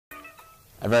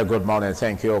A very good morning.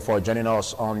 Thank you for joining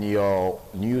us on your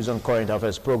news and current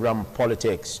affairs program,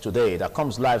 Politics Today, that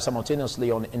comes live simultaneously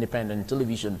on independent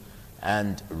television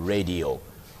and radio.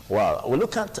 Well, we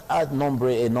look at a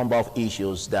number of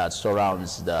issues that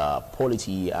surrounds the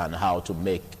polity and how to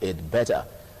make it better.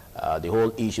 The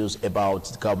whole issues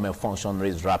about government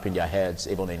functionaries wrapping their heads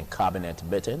even in cabinet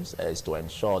meetings is to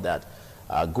ensure that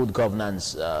good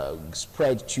governance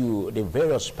spread to the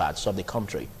various parts of the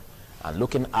country. And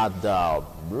looking at the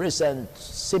recent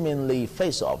seemingly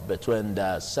face-off between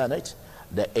the Senate,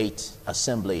 the 8th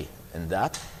Assembly in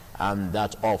that, and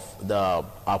that of the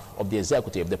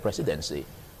executive, the presidency,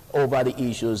 over the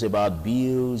issues about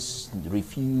bills,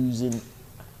 refusing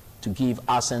to give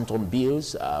assent on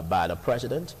bills by the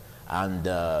president, and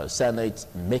the Senate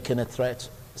making a threat,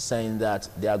 saying that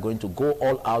they are going to go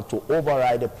all out to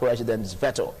override the president's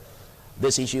veto.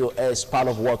 This issue is part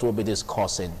of what we'll be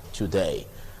discussing today.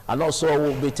 And also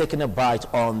we'll be taking a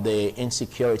bite on the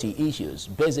insecurity issues,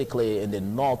 basically in the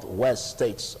northwest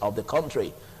states of the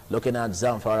country, looking at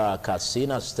Zamfara,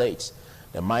 Katsina states,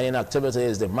 the mining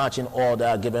activities, the marching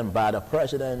order given by the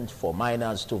president for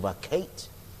miners to vacate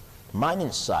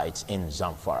mining sites in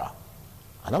Zamfara.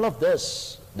 And all of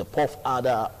this, the Puff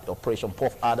Adder, Operation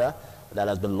Puff Adder, that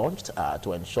has been launched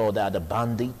to ensure that the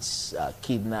bandits,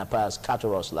 kidnappers, cattle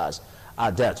rustlers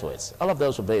are dealt with. All of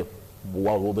those will be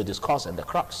what we'll be discussing, the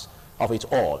crux of it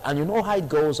all. And you know how it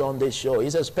goes on this show.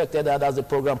 It's expected that as the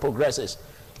program progresses,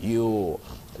 you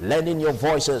lend in your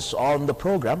voices on the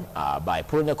program by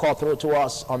putting a call through to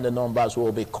us on the numbers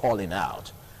we'll be calling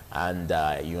out. And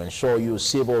you ensure you're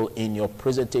civil in your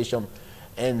presentation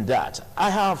in that.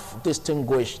 I have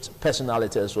distinguished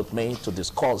personalities with me to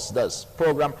discuss this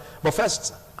program. But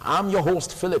first, I'm your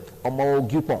host, Philip Omo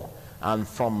Gupon. And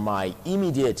from my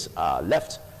immediate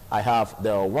left, I have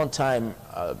the one-time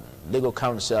legal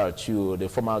counsel to the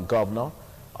former governor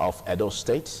of Edo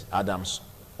State, Adams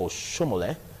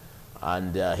Oshomole,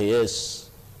 and he is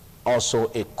also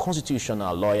a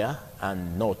constitutional lawyer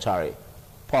and notary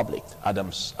public,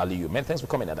 Adams Aliyu. Many thanks for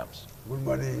coming, Adams. Good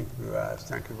morning, viewers.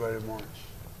 Thank you very much.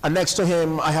 And next to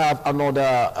him, I have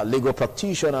another legal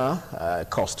practitioner,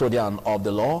 custodian of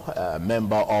the law,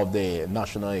 member of the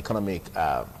National Economic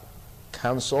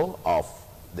Council of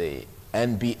the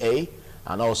NBA,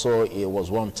 and also he was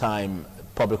one-time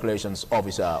public relations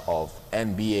officer of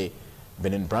NBA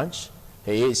Benin branch.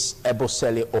 He is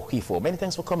Ebosele Okifo. Many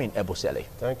thanks for coming, Ebosele.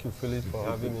 Thank you, Philip, for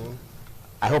having me.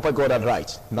 I hope I got that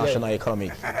right. National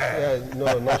Economic.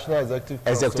 National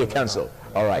Executive Council.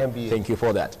 All right. NBA. Thank you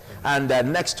for that. And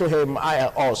next to him, I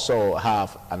also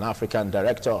have an African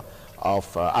director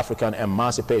of African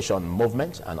Emancipation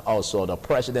Movement and also the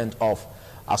president of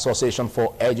Association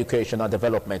for Educational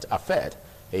Development Affairs.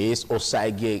 He is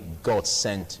Osagie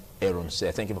Godsent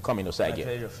Erunse. Thank you for coming, Osagie. My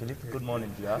pleasure, Philip. Good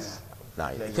morning, viewers.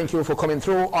 Thank you for coming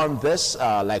through on this.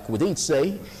 Like we did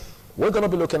say, we're going to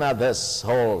be looking at this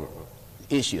whole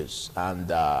issues,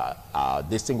 and our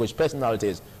distinguished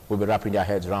personalities will be wrapping their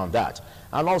heads around that.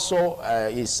 And also,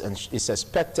 it's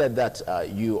expected that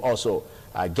you also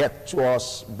get to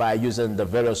us by using the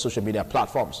various social media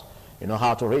platforms. You know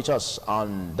how to reach us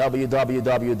on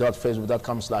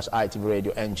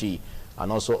www.facebook.com/ITVRadioNG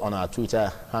and also on our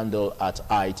Twitter handle at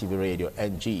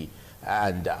ITVRadioNG.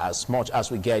 And as much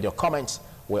as we get your comments,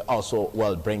 we also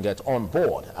will bring it on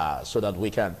board so that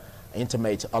we can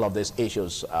intimate all of these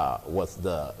issues with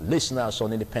the listeners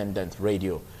on independent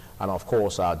radio and of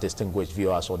course our distinguished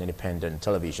viewers on independent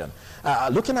television.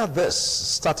 Looking at this,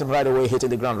 starting right away, hitting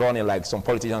the ground running like some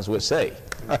politicians will say.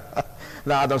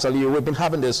 Now, Adams Aliyu, we've been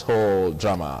having this whole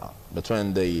drama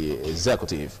between the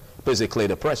executive, basically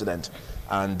the president,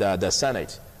 and the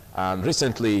Senate. And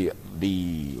recently,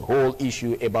 the whole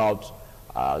issue about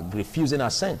refusing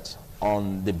assent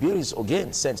on the bills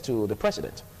again sent to the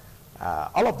president.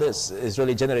 All of this is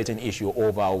really generating issue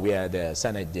over where the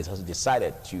Senate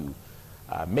decided to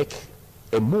make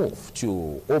a move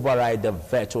to override the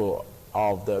veto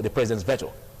of the president's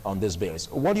veto on these bills.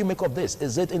 What do you make of this?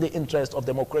 Is it in the interest of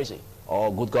democracy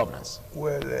or good governance?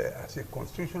 Well, as a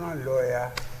constitutional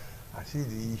lawyer, I see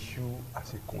the issue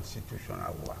as a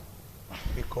constitutional one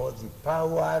because the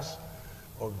powers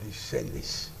of the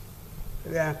Senate,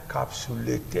 they are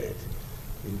encapsulated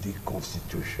in the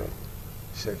Constitution,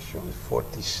 sections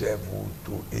 47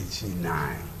 to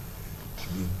 89,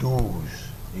 the do's,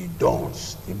 the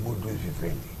don'ts, the modus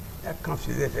vivendi. They are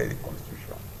considered in the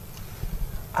Constitution.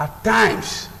 At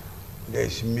times, there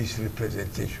is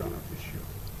misrepresentation of issue.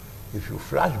 If you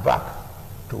flash back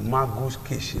to Magu's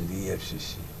case in the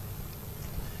FCC,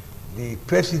 the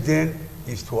president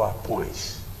is to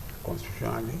appoint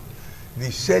constitutionally, the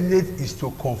Senate is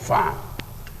to confirm.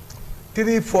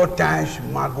 3-4 times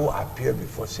Mago appeared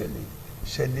before Senate.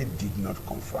 Senate did not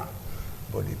confirm.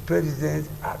 But the president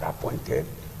had appointed,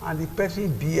 and the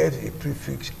person bears a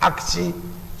prefix, acting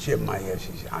chairman,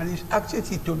 and he's acting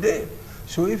it today.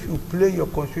 So if you play your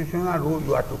constitutional role,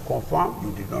 you have to confirm,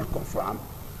 you did not confirm,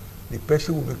 the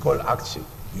person will be called acting.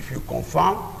 If you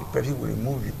confirm, the person will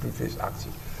remove the prefix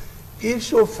acting.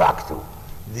 Ipso facto,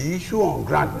 the issue on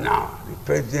ground now, the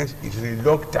president is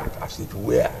reluctant, as it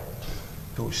were,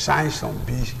 to sign some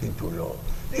bills into law.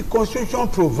 The Constitution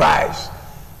provides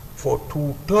for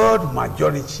 2/3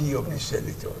 majority of the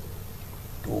senators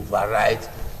to override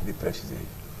the president.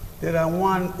 There are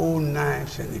 109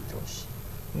 senators.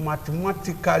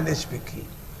 Mathematically speaking,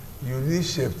 you need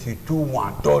 72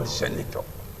 1/3 senator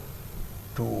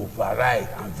to override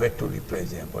and veto the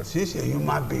president. But since a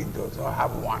human being does not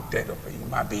have 1/3 of a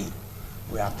human being,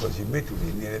 we approximate to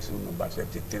the nearest number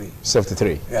 73.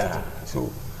 73. Yeah.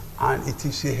 So, and it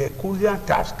is a Herculean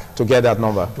task to get that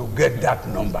number. To get that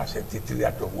number, 73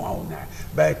 out of 109.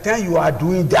 By the time you are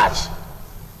doing that,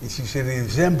 it is a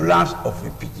resemblance of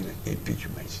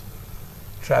impeachment.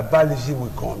 Tribalism will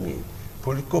come in.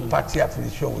 Political party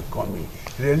affiliation will come in.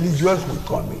 Religious will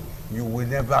come in. You will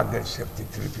never get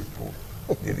 73 people,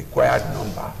 the required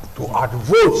number, to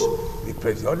outvote the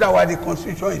president. Otherwise, the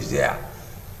Constitution is there.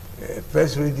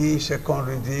 First reading, second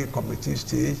reading, committee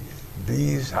stage,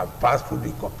 bills have passed through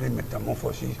the complete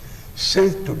metamorphosis,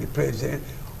 sent to the president,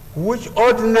 which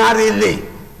ordinarily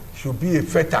should be a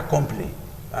fait accompli,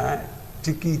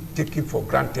 taken for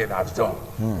granted as done.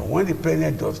 But when the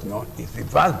president does not, it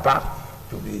reverts back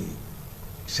to the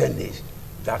Senate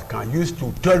that can use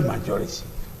 2/3 majority.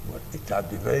 But it will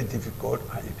be very difficult,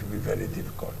 and it will be very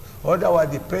difficult. Otherwise,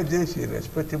 the president is a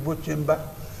respectable chamber.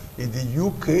 In the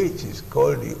UK, it is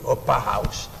called the upper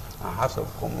house, and House of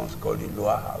Commons called the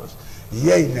lower house.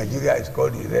 Here in Nigeria, it's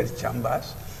called the red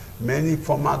chambers. Many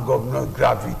former governors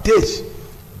gravitate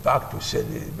back to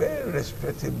Senate, very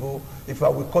respectable, if I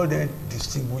will call them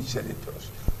distinguished senators.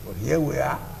 But here we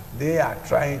are, they are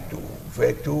trying to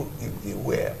veto if they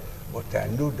were, but I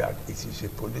know that it is a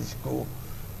political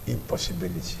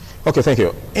impossibility. Okay, thank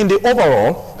you. In the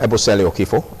overall, Ebosele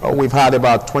Okifo, we've had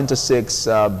about 26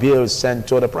 bills sent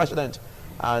to the president,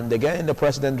 and again, the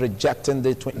president rejecting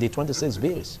the 26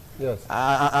 bills. Yes.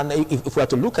 And if we are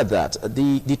to look at that,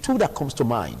 the two that comes to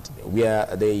mind, where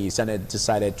the Senate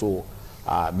decided to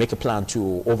make a plan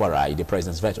to override the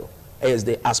president's veto, is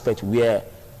the aspect where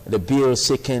the bill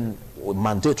seeking,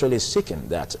 mandatorily seeking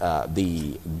that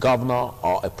the governor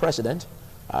or a president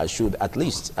should at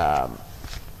least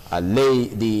lay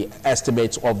the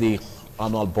estimates of the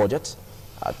annual budget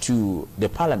to the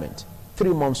parliament 3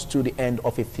 months to the end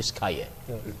of a fiscal year.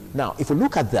 Yeah. Now, if we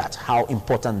look at that, how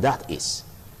important that is,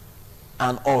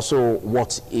 and also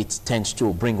what it tends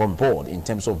to bring on board in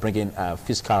terms of bringing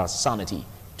fiscal sanity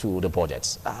to the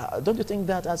budgets, don't you think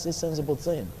that as a sensible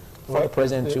thing for the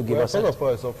president to give us? First of all,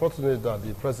 it's unfortunate that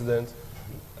the president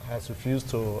has refused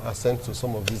to assent to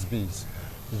some of these bills.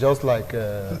 Just like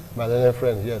my learned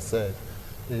friend here said,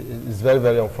 it's very,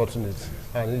 very unfortunate,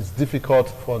 and it's difficult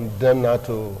for them now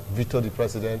to veto the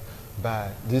president by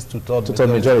this two-thirds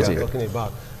majority we are talking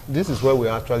about. This is where we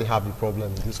actually have the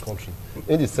problem in this country,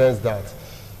 in the sense that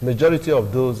majority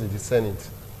of those in the Senate,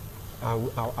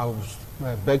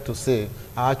 I beg to say,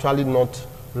 are actually not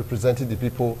representing the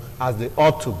people as they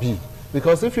ought to be.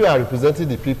 Because if you are representing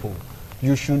the people,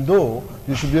 you should know,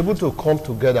 you should be able to come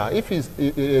together. If it's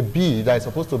a bill that is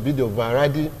supposed to be the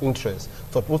overriding interest,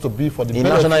 supposed to be for the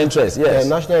benefit, national interest, yes.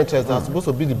 National interest, that's supposed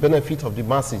to be the benefit of the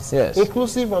masses, yes,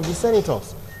 inclusive of the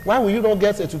senators. Why will you not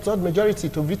get a two-thirds majority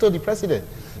to veto the president?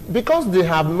 Because they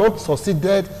have not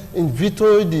succeeded in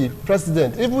vetoing the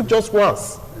president, even just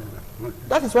once.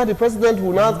 That is why the president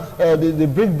will not, they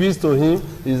bring bills to him,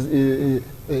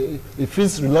 he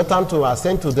feels reluctant to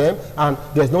assent to them, and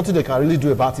there's nothing they can really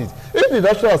do about it. If the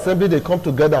National Assembly, they come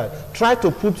together, try to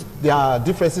put their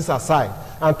differences aside,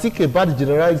 and think about the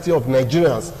generality of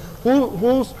Nigerians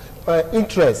whose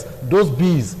interests those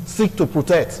bills seek to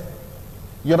protect.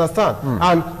 You understand?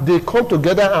 And they come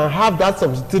together and have that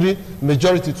substitutory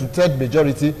majority to third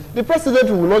majority. The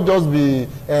president will not just be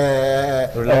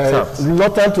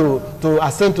reluctant to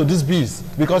assent to these bills,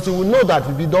 because he will know that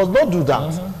if he does not do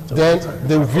that, then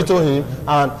they will veto him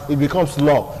and it becomes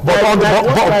law. But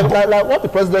like what the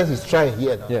president is trying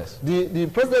here now, yes, the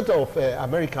president of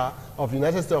America, of the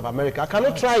United States of America,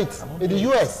 cannot try it in the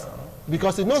US,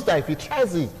 because he knows that if he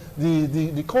tries it,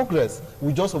 the Congress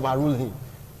will just overrule him.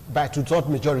 by two-thirds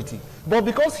majority. But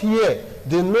because here,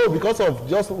 they know, because of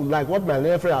just like what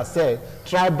my friend has said,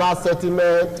 tribal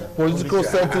settlement, political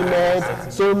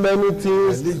settlement, so many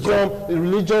things,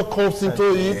 religion comes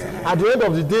into it. At the end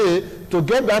of the day, to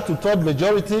get that two-thirds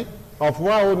majority of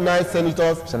 109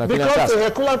 senators becomes a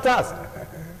Herculean task.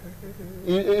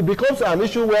 It becomes an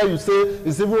issue where you say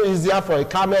it's even easier for a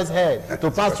camel's head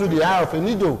to pass through the eye of a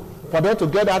needle for them to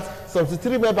get that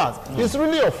 73 members. It's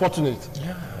really unfortunate.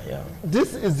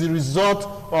 This is the result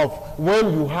of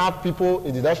when you have people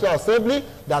in the National Assembly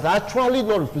that are actually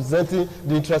not representing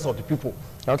the interests of the people.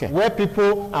 Where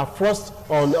people are forced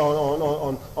on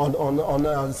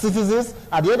citizens,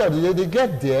 at the end of the day, they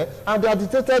get there and they are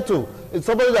dictated to. It's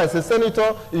somebody that is a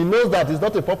senator, he knows that he's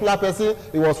not a popular person,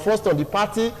 he was forced on the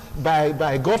party by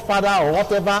a godfather or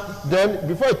whatever, then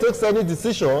before he takes any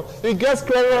decision, he gets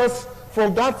clearance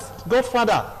from that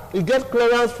godfather. He gets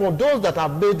clearance from those that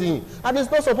have made him. And it's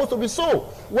not supposed to be so.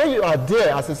 When you are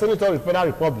there as a senator of the Federal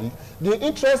Republic, the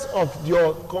interest of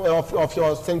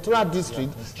your central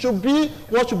district should be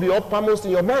what should be uppermost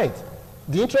in your mind.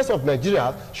 The interest of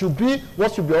Nigeria should be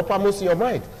what should be uppermost in your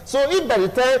mind. So if by the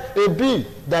time a bill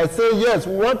that say, yes,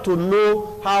 we want to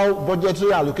know how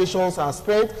budgetary allocations are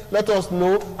spent, let us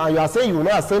know, and you are saying you will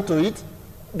not assent to it,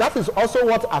 that is also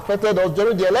what affected us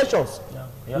during the elections.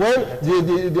 When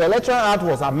the Electoral Act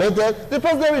was amended, the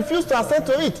president refused to assent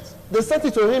to it. They sent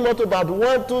it to him up to about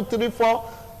 1, 2, 3,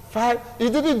 4, 5. He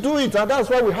didn't do it, and that's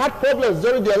why we had problems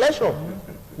during the election.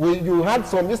 You had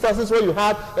some instances where you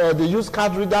had they used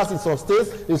card readers in some states.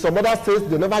 In some other states,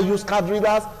 they never used card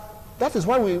readers. That is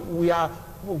why we are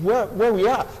where we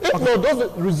are. If not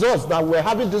those results that we're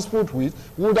having dispute with,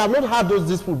 we would have not had those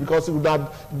disputes because they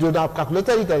would have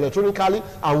calculated it electronically,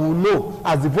 and we know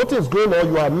as the voting is going on,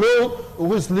 you are knowing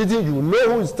who is leading, you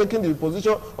know who is taking the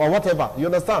position or whatever. You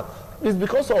understand? It's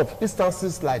because of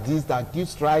instances like this that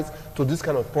gives rise to this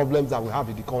kind of problems that we have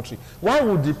in the country. Why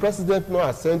would the president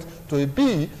not assent to a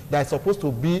bill that is supposed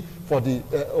to be for the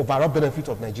overall benefit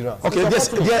of Nigerians? Okay,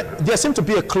 there seems to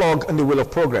be a clog in the wheel of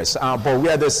progress, but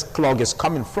where this clog is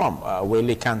coming from, we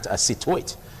really can't see to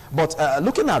it. But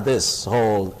looking at this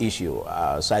whole issue,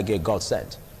 Saige God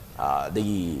said,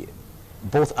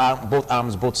 both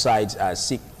arms, both sides are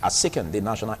seeking the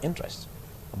national interest.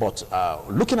 But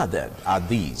looking at them, at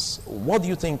these, what do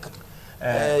you think?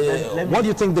 What do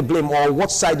you think the blame, or what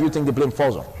side do you think the blame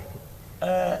falls on?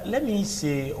 Let me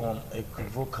say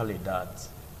vocally that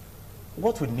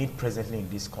what we need presently in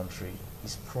this country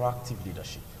is proactive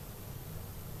leadership.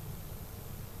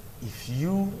 If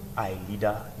you are a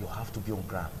leader, you have to be on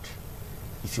ground.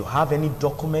 If you have any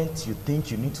document you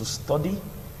think you need to study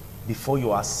before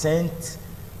you are sent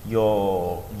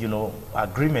your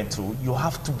agreement to, you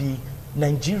have to be.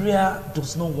 Nigeria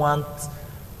does not want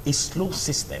a slow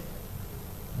system,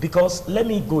 because let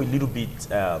me go a little bit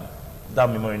down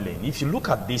memory lane. If you look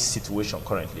at this situation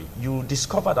currently, you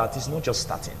discover that it's not just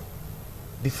starting.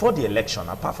 Before the election,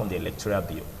 apart from the electoral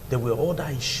bill, there were other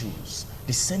issues.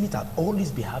 The Senate had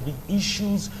always been having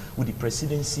issues with the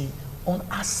presidency on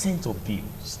assent of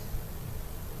bills.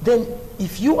 Then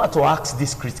if you were to ask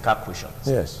these critical questions,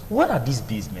 yes, what are these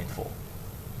bills meant for?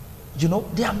 You know,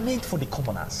 they are meant for the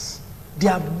commoners. They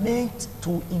are meant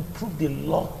to improve the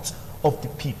lot of the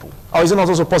people. Or is it not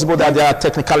also possible that there are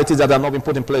technicalities that have not been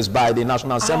put in place by the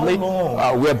National Assembly,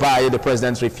 whereby the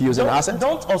president refused an assent?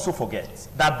 Don't also forget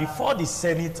that before the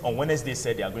Senate on Wednesday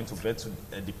said they are going to veto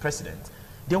the president,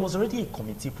 there was already a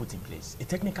committee put in place, a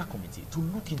technical committee, to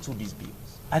look into these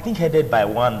bills. I think headed by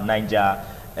one Niger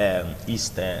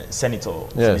East Senator,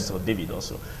 yes, Senator David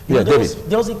also.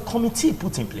 There was a committee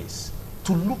put in place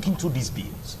to look into these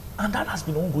bills. And that has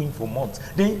been ongoing for months.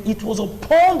 Then it was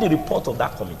upon the report of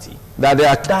that committee that they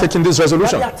are taking this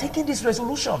resolution. That they are taking this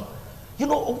resolution. You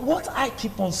know, what I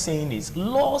keep on saying is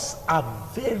laws are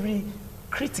very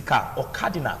critical or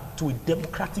cardinal to a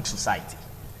democratic society.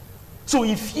 So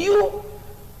if you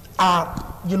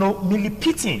are,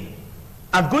 millipeting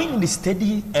and going in the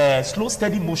steady, slow,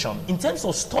 steady motion in terms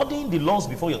of studying the laws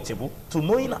before your table to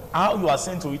knowing how you are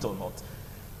sent to it or not,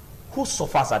 who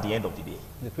suffers at the end of the day?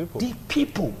 The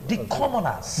people, the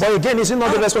commoners. But again, is it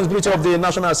not the responsibility of the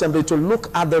National Assembly to look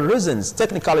at the reasons,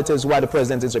 technicalities why the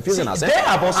president is refusing assent,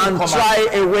 and try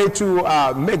a way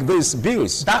to make these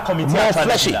bills more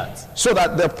fleshy, so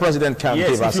that the president can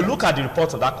give assent? Yes, if you look at the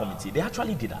report of that committee, they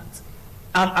actually did that.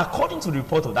 And according to the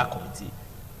report of that committee,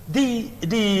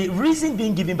 the reason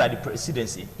being given by the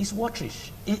presidency is waterish.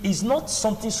 It is not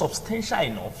something substantial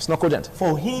enough. It's not cogent.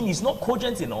 For him, it's not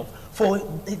cogent enough for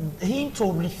him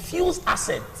to refuse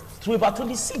assent to about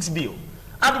 26 bills.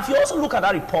 And if you also look at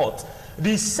that report,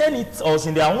 The senators,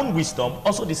 in their own wisdom,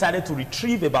 also decided to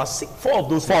retrieve about four of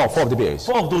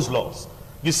those laws.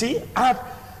 You see, and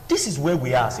this is where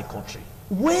we are as a country.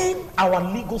 When our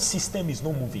legal system is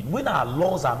not moving, when our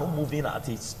laws are not moving at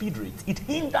a speed rate, it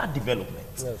hinders development.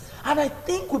 Yes. And I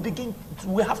think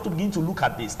we have to begin to look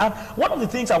at this. And one of the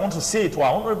things I want to say to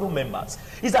our honorable members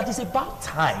is that it's about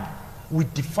time we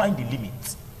define the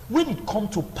limits when it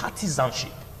comes to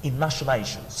partisanship in national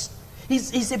issues.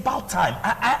 It's about time.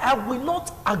 I will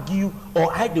not argue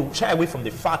or shy away from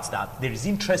the fact that there is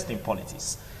interest in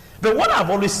politics. But what I've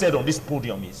always said on this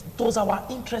podium is, does our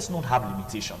interest not have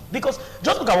limitation? Because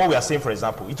just look at what we are saying, for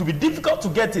example. It will be difficult to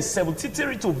get a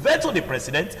 73 to veto the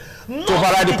president, to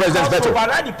override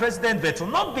the president's veto,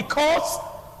 not because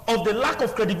of the lack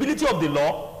of credibility of the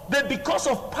law, but because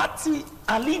of party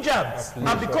allegiance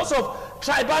and because of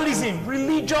tribalism,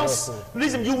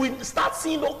 religiousism. You will start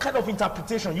seeing all kind of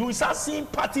interpretation. You will start seeing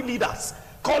party leaders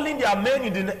calling their men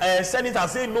in the Senate and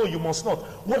saying, no, you must not.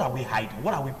 What are we hiding?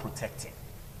 What are we protecting?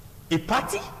 A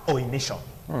party or a nation?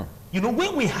 You know,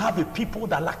 when we have a people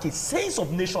that lack a sense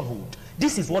of nationhood,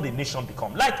 this is what a nation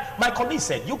becomes. Like my colleague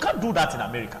said, you can't do that in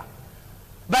America.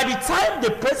 By the time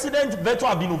the president's veto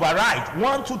has been overridden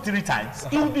 1, 2, 3 times,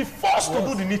 he will be forced to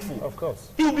do the needful. Of course.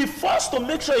 He will be forced to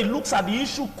make sure he looks at the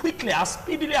issue quickly, as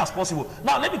speedily as possible.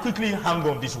 Now, let me quickly hang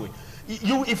on this way.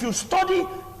 If you study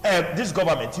this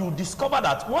government, you will discover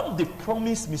that one of the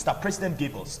promises Mr. President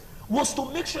gave us was to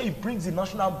make sure he brings the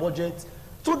national budget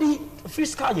to the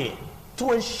fiscal year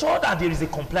to ensure that there is a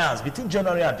compliance between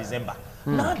January and December.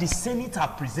 Now the Senate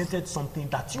have presented something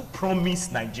that you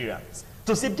promised Nigerians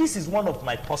to say, this is one of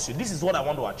my pursuits, this is what I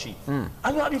want to achieve. And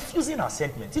you are refusing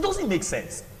assentment. It doesn't make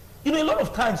sense. You know, a lot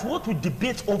of times what we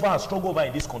debate over and struggle over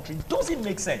in this country doesn't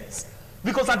make sense.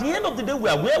 Because at the end of the day, we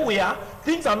are where we are,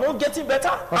 things are not getting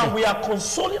better, and we are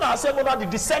consoling ourselves over the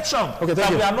deception that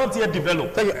we are not yet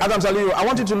developed. Thank you, Adams Aliyu. I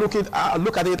want you to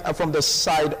look at it from the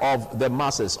side of the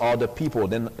masses or the people,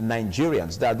 the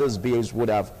Nigerians, that those bills would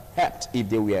have helped if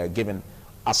they were given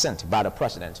assent by the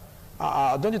president.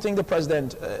 Don't you think the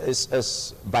president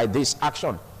is by this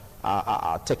action,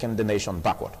 taking the nation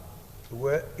backward?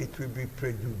 Well, it will be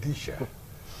prejudicial,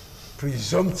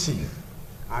 presumptive,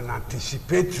 and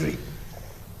anticipatory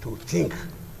to think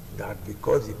that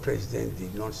because the president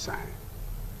did not sign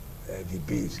the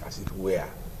bills, as it were,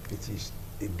 it is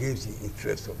against the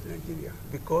interest of Nigeria.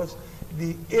 Because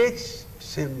the 8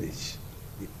 Senates,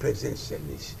 the present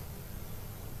Senates,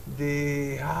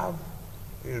 they have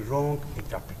a wrong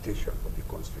interpretation of the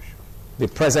Constitution. The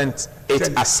present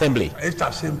 8th Assembly. 8th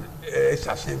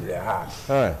Assembly has.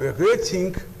 Right. But they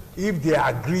think if they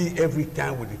agree every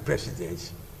time with the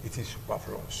president, it is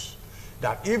superfluous.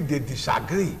 That if they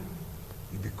disagree,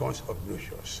 it becomes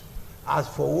obnoxious. As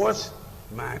for what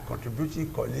my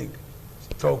contributing colleague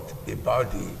talked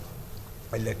about the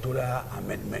Electoral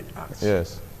Amendment Act.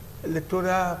 Yes.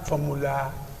 Electoral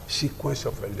formula sequence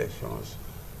of elections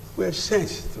were sent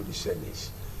to the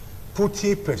Senate,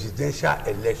 putting presidential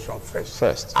election first.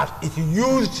 As it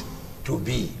used to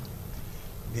be.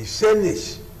 The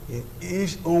Senate, in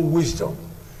its own wisdom,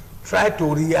 tried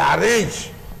to rearrange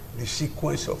the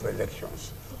sequence of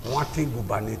elections, wanting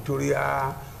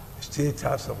gubernatorial, state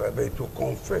house of assembly to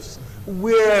come first.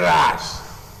 Whereas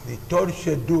the 3rd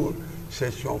schedule,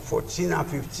 section 14 and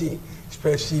 15,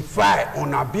 specify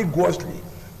unambiguously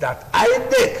that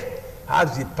INEC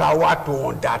has the power to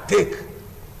undertake,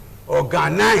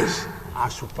 organize,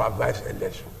 and supervise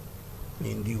election.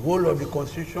 In the whole of the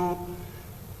Constitution,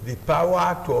 the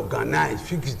power to organize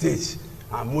fixed dates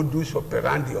and modus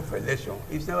operandi of election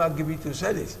is never given to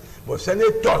Senate. But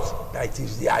Senate thought that it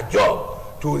is their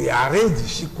job to rearrange the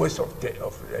sequence of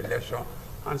election.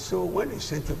 And so when they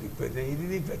sent to the president, he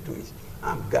didn't veto it.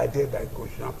 I'm guided by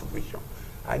constitutional provision.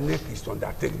 INEC is to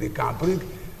undertake. They can bring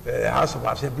House of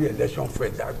Assembly election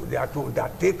first. They are to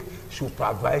undertake,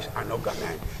 supervise, and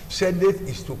organize. Senate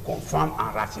is to confirm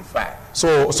and ratify.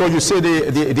 So you say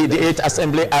the 8th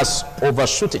Assembly has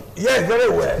overshooting? Yes, very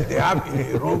well. They have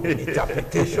a wrong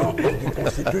interpretation of the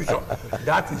Constitution.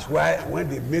 That is why when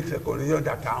they make recommendations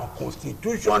that are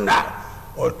unconstitutional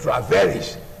or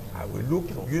traversed, I will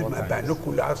use my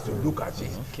binoculars to look at it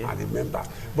and remember.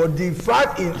 But the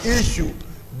fact in issue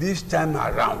this time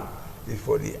around is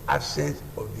for the assent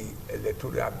of the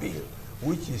electoral bill,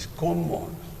 which is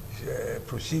common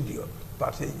procedure,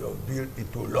 passage of bill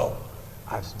into law,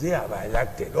 as they have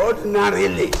elected.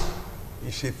 Ordinarily,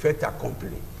 it's a fait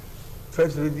accompli.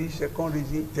 First reading, second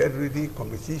reading, third reading,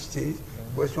 committee stage,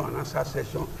 question and answer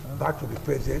session, back to the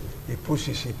president, he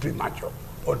pushes it premature.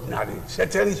 Ordinary,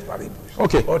 ceteris paribus.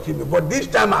 Okay. Ultimate. But this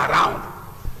time around,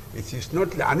 it is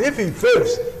not, and if it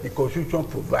fails, the Constitution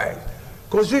provides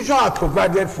Constitution has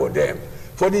provided for them,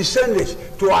 for the Senate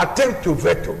to attempt to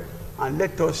veto, and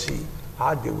let us see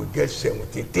how they will get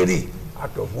 73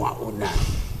 out of 109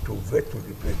 to veto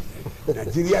the president.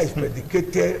 Nigeria is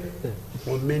predicated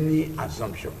on many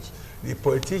assumptions. The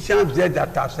politicians there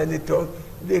that are senators,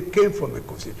 they came from a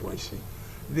constituency.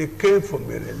 They came from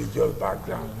a religious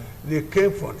background. They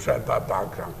came from tribal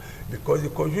background. Because the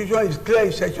Constitution is clear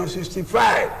in Section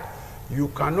 65. You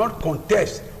cannot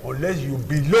contest unless you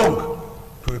belong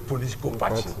to a political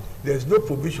party. There's no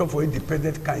provision for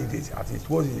independent candidates as it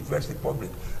was in the First Republic.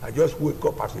 I just wake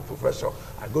up as a professor,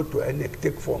 I go to INEC,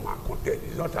 take form and contest.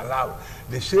 It's not allowed.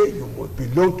 They say you must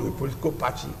belong to a political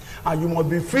party and you must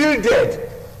be fielded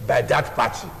by that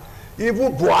party.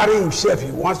 Even BUHARI himself,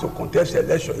 he wants to contest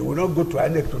election, he will not go to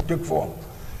INEC to take form.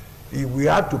 If we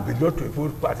have to belong to a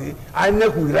political party,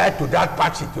 INEC will write to that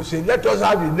party to say, let us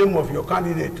have the name of your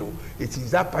candidate. It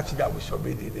is that party that will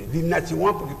submit the name. The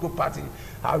 91 political party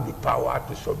have the power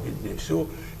to submit the name. So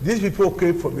these people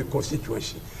came from a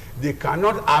constituency. They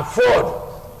cannot afford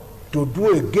to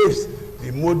do against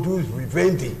the modus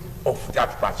vivendi of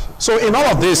that party. So in all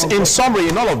of this, in summary,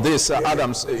 in all of this,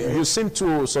 Adams, you seem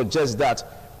to suggest that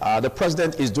the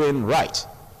president is doing right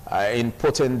in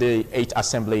putting the 8th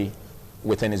Assembly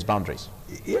within his boundaries.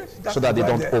 Yes, so that they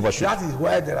don't overshoot. That is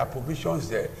why there are provisions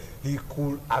there. He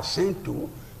could assent to,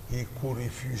 he could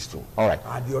refuse to. All right.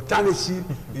 And the alternative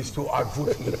is to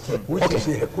outvote him, which is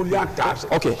a Herculean task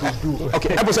to do.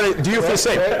 Okay, do you feel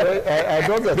safe? I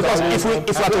don't because if we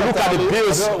have to look at the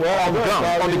bills on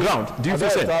the ground, do you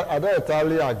feel safe? I don't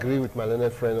entirely agree with my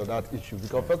learned friend on that issue,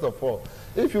 because first of all,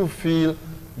 if you feel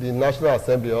the National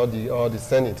Assembly or the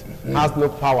Senate has no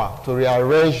power to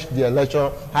rearrange the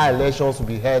election, how elections will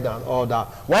be held and all that,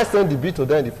 why send the bill to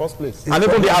them in the first place? And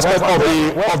even the aspect of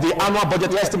the annual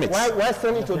budget estimates. Why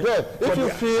send it to them? If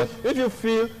you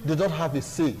feel they don't have a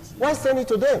say, why send it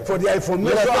to them? For their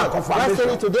information and confirmation. Why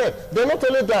send it to them? They're not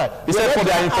only that. He said for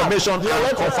their information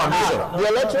and confirmation. The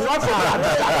election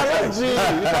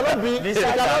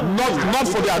not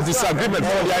for their disagreement,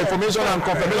 for their information and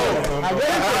confirmation.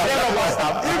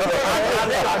 What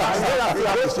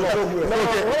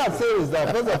I'm saying is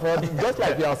that, first of all, just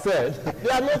like you have said, they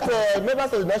are not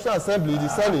members of the National Assembly, the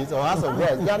Senate, or House of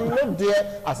Reps. They are not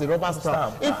there as a rubber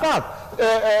stamp. In fact,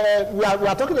 we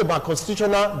are talking about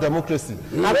constitutional democracy.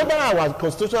 And under our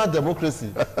constitutional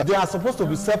democracy, they are supposed to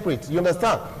be separate. You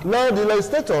understand? Now, the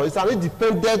legislature is an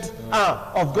independent arm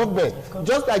of government,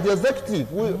 just like the executive,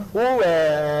 who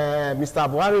Mr.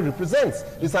 BUHARI represents,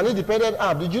 is an independent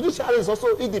arm. The judiciary is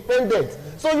also independent.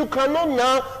 So you cannot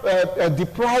now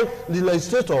deprive the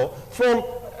legislator from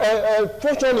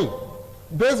functioning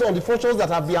based on the functions that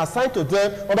have been assigned to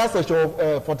them under section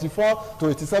 44 to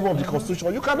 87 of the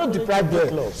Constitution. You cannot deprive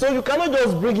them. So you cannot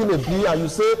just bring in a bill and you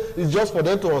say it's just for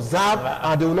them to observe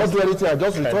and they will not do anything and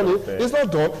just return it. It's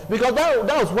not done, because that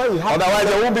was why we have. Otherwise,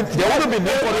 they won't be named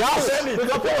for the House.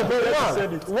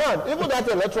 One, even that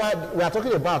electoral we are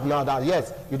talking about now, that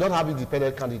yes, you don't have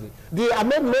independent candidate. The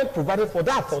amendment provided for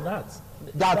that.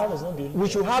 That was not the we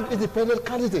should have independent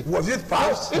candidates. Was it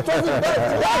passed? It wasn't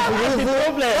passed. That's the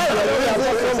problem.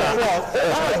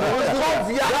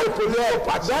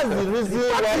 That's the reason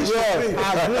why.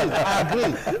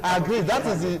 I agree. That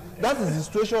is the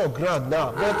situation of ground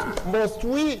now. But must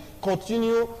we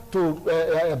continue to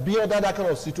be under that kind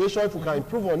of situation if we can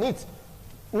improve on it?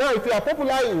 Now, if you are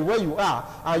popular in where you are,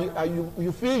 and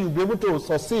you feel you'll be able to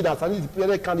succeed as an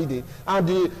independent candidate, and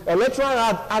the electoral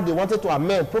act they wanted to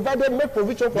amend, provided make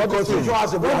provision for the Constitution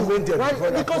has been amended.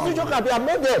 The Constitution can be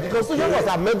amended. The Constitution was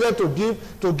amended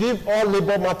to give all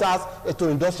labor matters to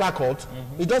industrial court.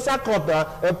 Industrial court,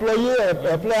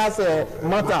 employers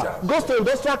matter goes to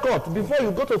industrial court before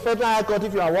you go to federal high court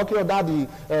if you are working under the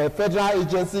federal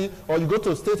agency, or you go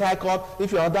to state high court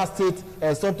if you are under state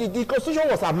something. The Constitution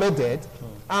was amended.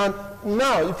 And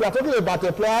now, if you are talking about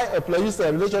employees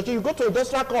relationship, you go to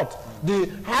industrial court. The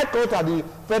high court and the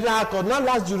federal high court now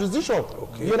last jurisdiction.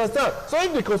 Okay. You understand? So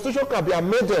if the Constitution can be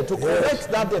amended to correct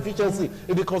that deficiency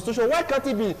in the Constitution, why can't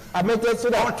it be amended so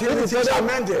that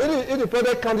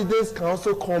independent candidates can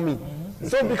also come in?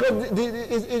 So because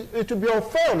it will be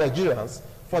unfair on Nigerians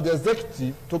for the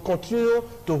executive to continue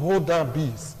to hold down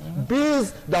bills.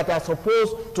 Bills that are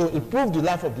supposed to improve the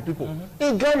life of the people.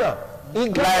 In Ghana,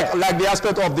 like the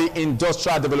aspect of the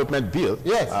industrial development bill,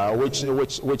 yes,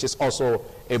 which is also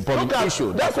a burning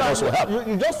issue that can also help.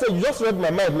 You just read my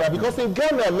mind now, because in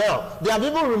Ghana now they have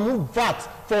even removed VAT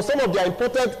for some of their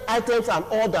imported items and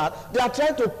all that. They are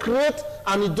trying to create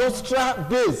an industrial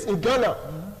base in Ghana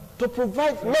to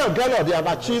provide. Now Ghana, they have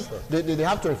achieved, they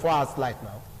have 24 hours light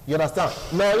now. You understand?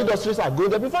 Now industries are going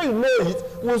there. Before you know it,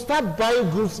 we'll start buying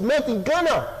goods made in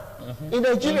Ghana. In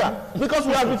Nigeria, because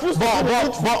we have refused to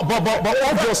but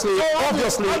obviously,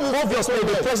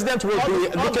 the president will be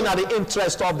looking at the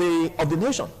interest of the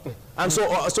nation, and so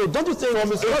don't you think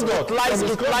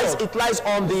it lies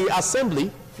on the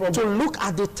assembly to look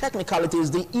at the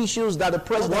technicalities, the issues that the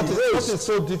president raised? What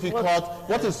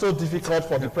is so difficult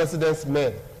for the president's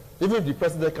men? Even if the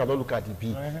president cannot look at the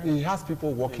bill, he has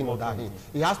people working under him.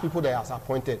 He has people that he has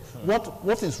appointed.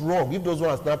 What is wrong? If those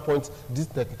ones now point these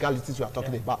technicalities we are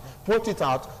talking about, point it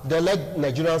out, then let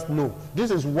Nigerians know.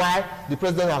 This is why the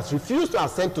president has refused to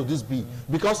assent to this bill,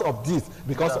 because of this,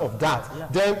 because of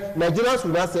that. Then Nigerians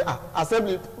will now say,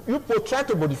 Assembly, you try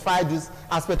to modify this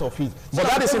aspect of it. But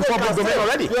that is in public domain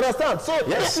already. You understand? So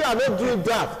if you are not doing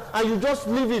that, and you just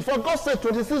leave it, for God's sake,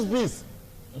 26 bills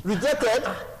rejected,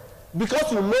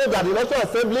 because you know that the National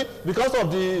Assembly, because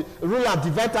of the rule and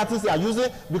divide tactics they are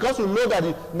using, because you know that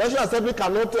the National Assembly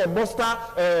cannot muster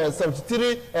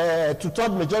 73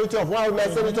 2/3 majority of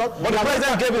 109 senators. But the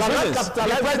president gave his reasons. The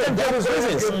president gave his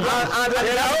reasons. And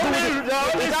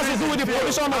it has to do with the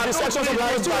provision of the sections of the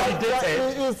Constitution.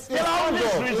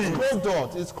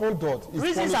 It's conduct.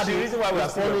 Reasons are the reason why we are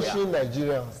punishing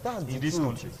Nigerians. That's the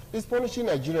truth. It's punishing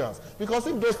Nigerians. Because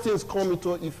if those things come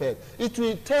into effect, it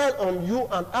will tell on you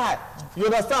and I. You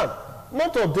understand?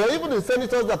 Not of them, even the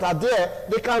senators that are there,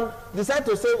 they can decide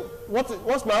to say,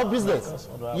 what's my own business?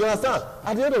 You understand?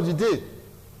 At the end of the day.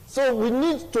 So we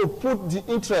need to put the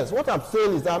interest. What I'm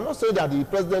saying is that I'm not saying that the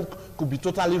president could be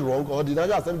totally wrong or the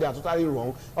National Assembly are totally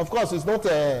wrong. Of course, he's not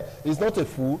a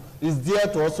fool. He's there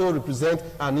to also represent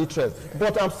an interest.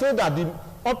 But I'm saying that the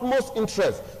utmost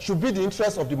interest should be the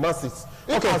interest of the masses.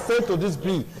 If assent to this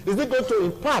bill, is it going to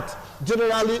impact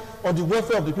generally on the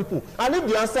welfare of the people? And if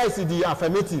the answer is in the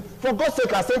affirmative, for God's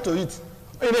sake, assent to it.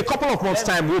 In a couple of months'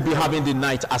 time, we'll be having the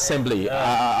night assembly,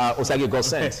 Osage got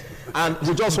sent. And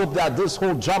we just hope that this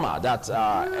whole drama that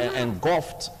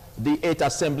engulfed the 8th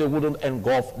assembly wouldn't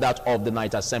engulf that of the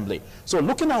night assembly. So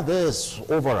looking at this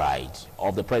override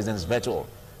of the president's veto,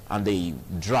 and they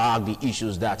drag the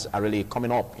issues that are really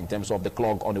coming up in terms of the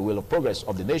clog on the wheel of progress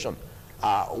of the nation.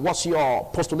 What's your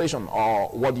postulation, or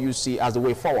what do you see as the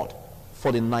way forward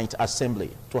for the Ninth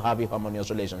Assembly to have a harmonious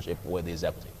relationship with the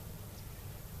executive?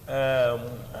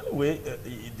 Anyway,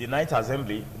 the Ninth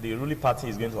Assembly, the ruling party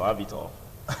is going to have it all.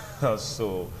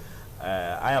 So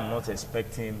I am not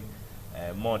expecting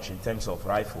much in terms of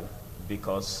rifle,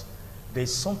 because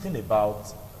there's something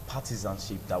about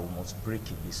partisanship that we must break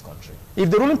in this country. If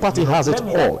the ruling party has it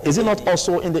all, is it not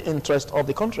also in the interest of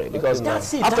the country? Because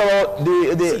after all,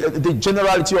 the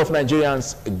generality of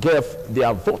Nigerians gave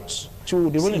their votes to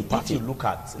the ruling party. If you look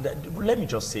at, let me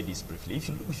just say this briefly.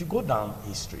 If you go down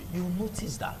history, you'll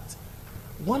notice that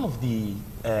one of the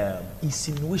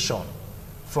insinuation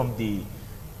from the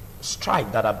strike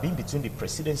that have been between the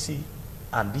presidency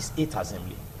and this 8th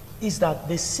assembly is that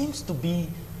there seems to be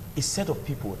a set of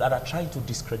people that are trying to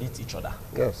discredit each other.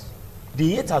 Yes.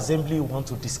 The 8th assembly want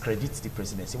to discredit the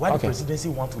presidency, while the presidency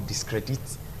want to discredit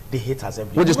the 8th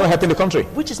assembly. Which is not helping the country.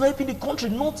 Which is not helping the country,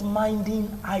 not minding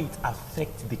how it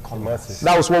affects the commerce.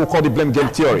 That was what we call the blame game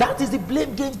theory. That is the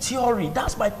blame game theory.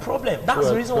 That's my problem. That's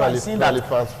the reason why I'm saying that.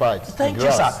 Thank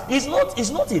you, sir. It's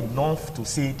not enough to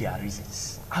say there are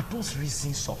reasons. Are those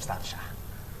reasons substantial?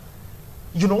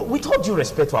 You know, with all due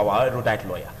respect to our erudite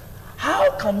lawyer,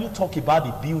 how can you talk about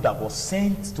the bill that was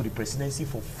sent to the presidency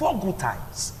for 4 good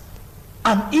times?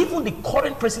 And even the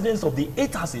current president of the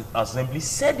 8th Assembly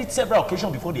said it several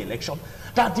occasions before the election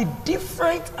that the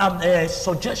different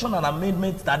suggestion and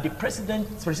amendments that the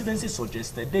presidency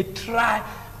suggested, they try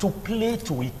to play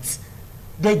to it.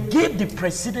 They gave the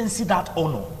presidency that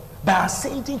honor by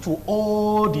assenting to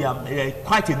all the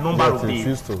quite a number of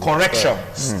the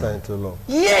corrections.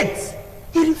 Yet,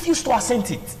 he refused to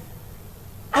assent it.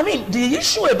 I mean, the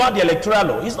issue about the electoral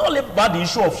law is not about the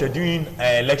issue of scheduling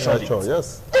election dates.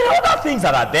 Yes. There are other things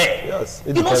that are there. Yes.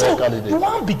 You know, so you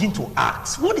want to begin to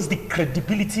ask, what is the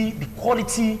credibility, the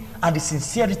quality, and the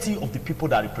sincerity of the people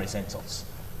that represent us?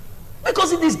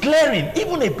 Because it is glaring.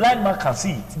 Even a blind man can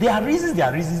see it. There are reasons,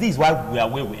 This is why we are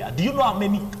where we are. Do you know how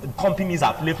many companies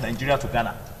have left Nigeria to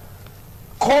Ghana?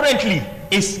 Currently,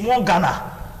 a small Ghana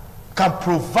can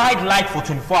provide light for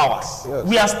 24 hours. Yes.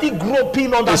 We are still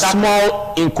groping under that.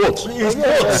 Small in quotes.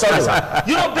 Sorry, sir.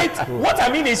 You know, but what I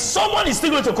mean is someone is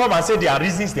still going to come and say there are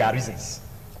reasons.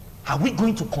 Are we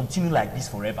going to continue like this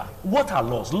forever? What are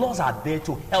laws? Laws are there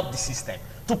to help the system,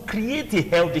 to create a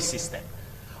healthy system.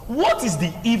 What is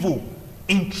the evil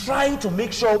in trying to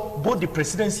make sure both the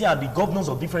presidency and the governors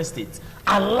of different states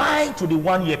align to the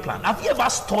one-year plan? Have you ever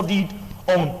studied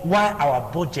on why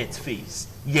our budget fails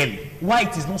yearly, why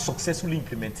it is not successfully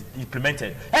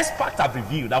implemented. Experts have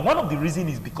revealed that one of the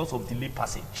reasons is because of delayed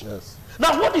passage. Yes.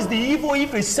 Now, what is the evil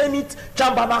if a Senate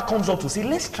chamber now comes up to say,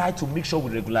 let's try to make sure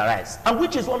we regularize, and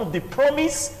which is one of the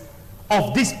promise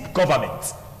of this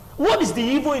government? What is the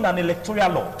evil in an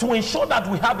electoral law to ensure that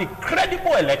we have a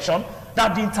credible election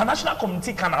that the international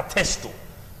community can attest to?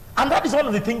 And that is one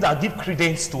of the things that give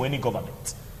credence to any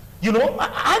government. You know,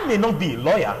 I may not be a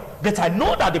lawyer, but I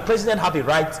know that the president have a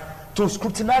right to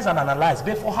scrutinize and analyze.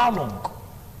 But for how long?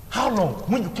 How long?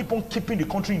 When you keep on keeping the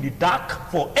country in the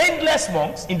dark for endless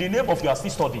months in the name of your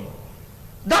still studying.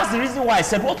 That's the reason why I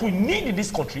said what we need in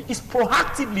this country is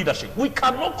proactive leadership. We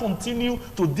cannot continue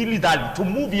to dilly-dally, to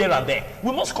move here and there.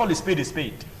 We must call a spade a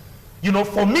spade. You know,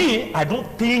 for me, I don't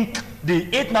think the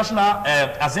 8th National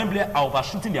Assembly are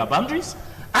overshooting their boundaries.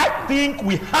 I think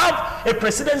we have a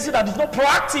presidency that is not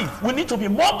proactive. We need to be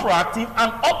more proactive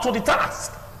and up to the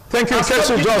task. Thank you. In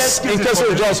case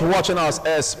you're just watching us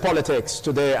as politics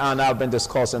today, and I've been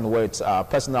discussing with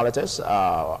personalities,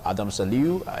 Adam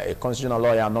Saliu, a constitutional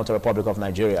lawyer, Notary Republic of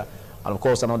Nigeria, and of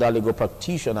course another legal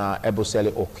practitioner,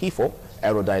 Ebusele Okifo,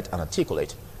 erudite and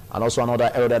articulate, and also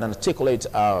another erudite and articulate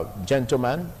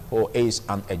gentleman who is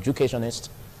an educationist,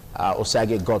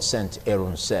 Osage Godsent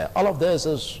Erunse. All of this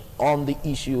is on the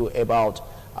issue about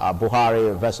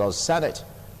Buhari versus Senate.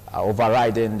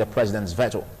 Overriding the president's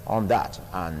veto on that.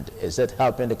 And is it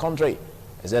helping the country?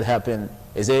 Is it helping?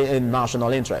 Is it in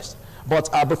national interest? But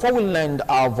before we lend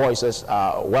our voices,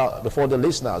 before the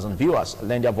listeners and viewers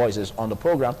lend their voices on the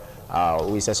program,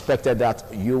 we suspected that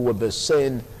you will be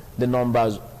seeing the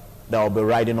numbers that will be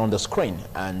riding on the screen.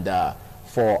 And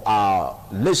for our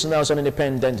listeners on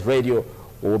independent radio,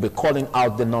 we will be calling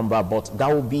out the number, but that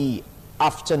will be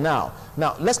after now.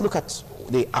 Now, let's look at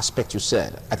the aspect you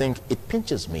said. I think it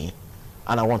pinches me,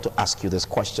 and I want to ask you this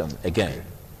question again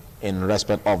in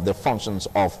respect of the functions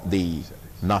of the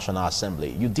National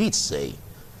Assembly. You did say,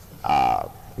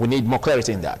 we need more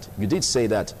clarity in that. You did say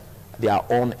that their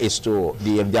own is to,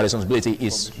 their responsibility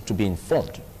is to be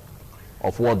informed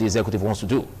of what the executive wants to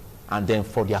do, and then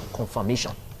for their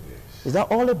confirmation. Yes. Is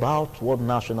that all about what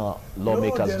national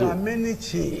lawmakers do? There are many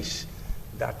things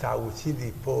that are within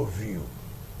the purview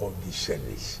of the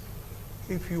Senate.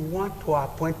 If you want to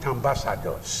appoint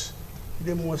ambassadors,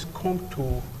 they must come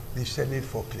to the Senate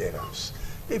for clearance.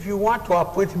 If you want to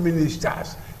appoint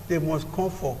ministers, they must come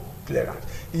for clearance.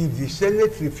 If the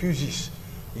Senate refuses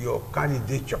your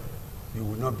candidature, you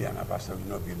will not be an ambassador, you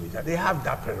will not be a minister. They have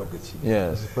that prerogative.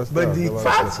 Yes. But the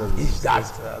fact is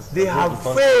that they have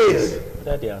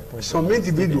failed, some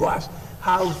individuals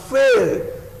have failed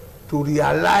to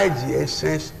realize the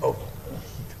essence of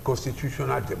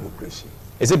constitutional democracy.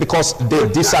 Is it because they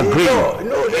disagree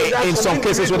in some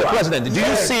cases with the president? Do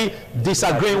you see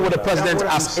disagreeing with the president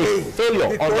as a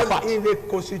failure on the part? In a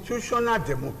constitutional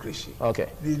democracy,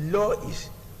 the law is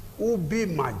ubi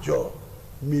major,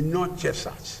 minor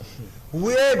cessat.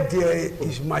 Where there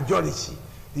is majority,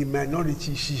 the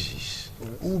minority ceases.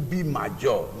 Ubi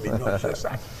major, minor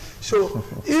cessat. So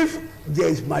if there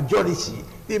is majority,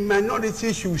 the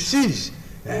minority should cease.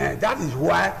 That is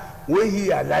why when he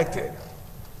highlighted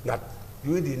that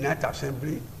during the Ninth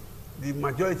Assembly, the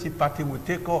majority party will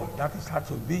take all. That is how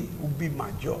to be, will be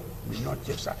major, will not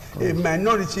just. A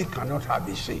minority cannot have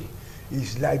a say.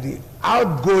 It's like the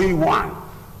outgoing one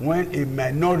when a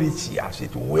minority, as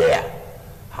it were,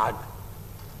 had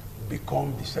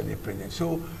become the Senate president.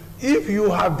 So if you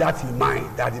have that in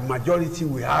mind, that the majority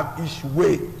will have its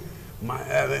way,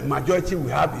 majority will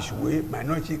have its way,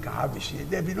 minority can have its way,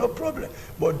 there will be no problem.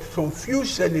 But some few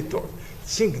senators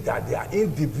think that their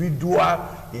individual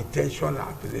intention and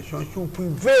aspiration should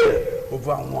prevail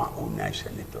over one or 9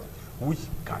 senators, which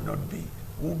cannot be.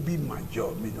 Will be major,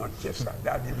 may not just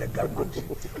that the legal country.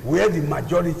 Where the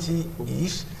majority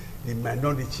is, the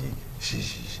minority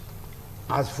ceases.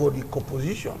 As for the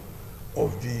composition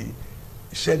of the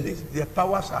Senate, their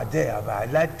powers are there. I've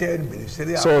highlighted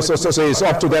ministerial. So it's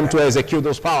up to them to execute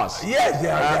those powers. Yes, they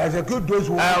execute those.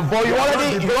 But you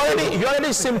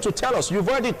already seem to tell us. You've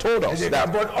already told us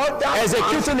that. But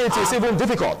executing it is even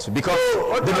difficult because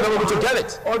they're not able to get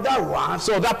it. Other ones.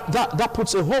 So that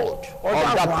puts a hold on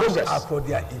that progress. Are for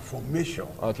their information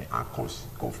and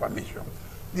confirmation.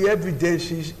 The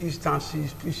evidences,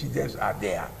 instances, precedents are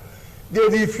there. They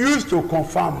refuse to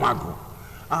confirm Magu.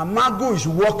 And Magu is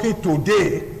working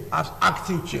today as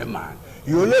acting chairman.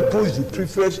 He only puts the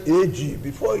prefix AG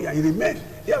before he remains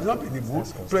He has not been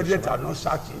removed. President has not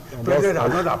sacked him. President has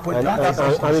not appointed him.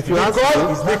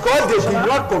 Because they did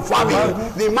not confirm him,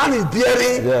 the man is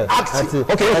bearing acting.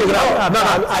 Okay, now,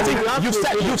 I think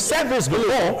you've said this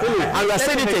before, and you are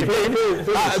saying it again.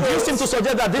 You seem to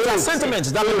suggest that these are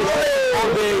sentiments that will be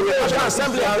on the National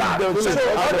Assembly and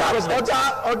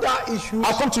other issues.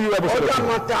 I'll come to you. Other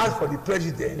matters for the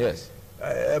president. Yes.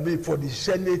 I mean, for the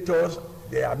senators,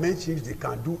 there are many things they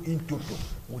can do in total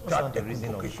without the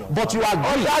revocation. But you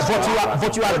agree.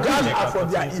 But you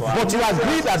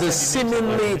agree that the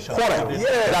seemingly quarrel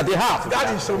that they have.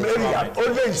 That is some areas.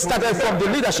 Only started from the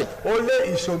leadership. Only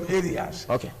in some areas.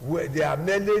 Okay. Where they are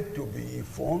meant to be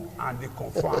informed and they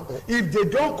confirm. If they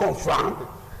don't confirm,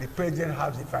 the president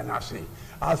has the final say.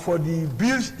 As for the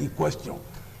bills in question,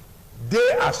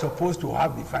 they are supposed to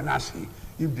have the final say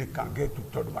if they can get to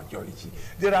third majority.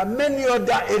 There are many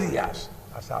other areas,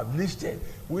 as I've listed,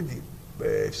 which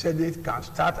the Senate can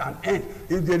start and end.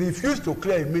 If they refuse to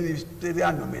clear a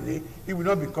ministerial nominee, it will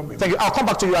not become a Thank you. I'll come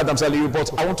back to you, Adams Ali,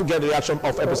 but I want to get the reaction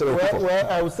of episode people. Well,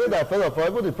 I would say that first of all,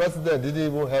 even the president didn't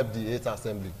even help the 8th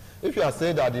Assembly. If you are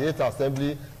saying that the 8th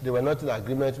Assembly, they were not in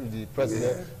agreement with the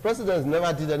president, president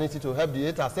never did anything to help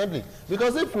the 8th Assembly.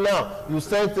 Because if now you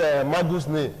sent Magu's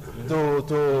name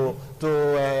to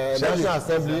National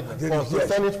Assembly to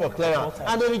send it for clearance,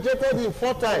 and they rejected him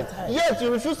 4 times, yet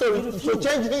you refuse to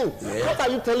change him. What are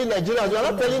you telling Nigerians? You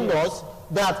are not telling us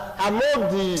that among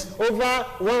the over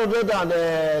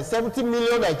 170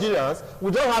 million Nigerians, we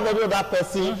don't have any other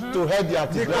person to head the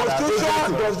activity. The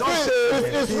Constitution does not say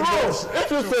it's wrong.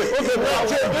 If you say, okay, now,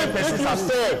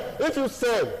 if you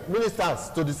send ministers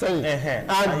to the Senate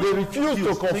and they refuse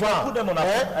to confirm,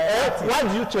 why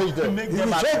do you change them? Why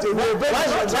do you obey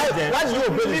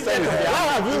the Senate? Why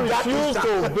have you refused to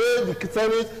obey the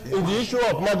Senate in the issue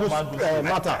of Magu's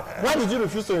matter? Why did you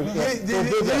refuse to obey them?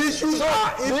 The issues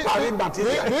are impartial. Okay,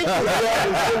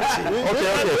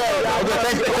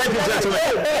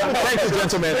 thank you,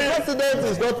 gentlemen. The president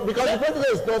is not, because the president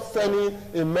is not sending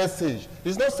a message.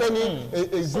 He's not sending a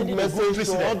good message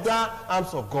to other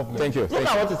arms of government. Thank you. Look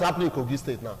at what is happening in Kogi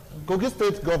State now. Kogi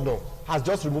State governor has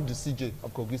just removed the CJ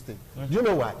of Kogi State. Do you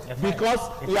know why? Because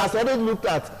he has already looked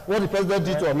at what the president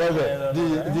did to Omewe,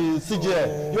 the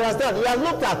CJ. You understand? He has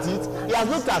looked at it. He has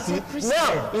looked at it.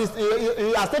 Now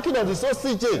he has taken on the so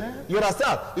CJ. You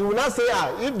understand? He will not say,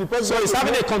 if the president. So he's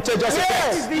having a contagious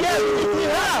effect. Yes, it will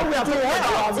have.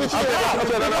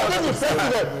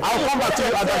 I'll come back to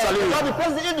you, Adams Ali.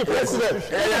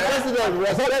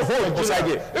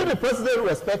 If the president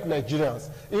respects Nigerians,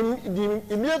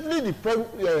 immediately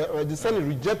the Senate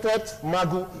rejected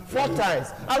Magu 4 times.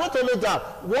 And not only that,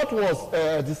 what was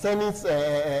the Senate's,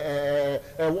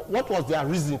 what was their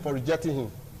reason for rejecting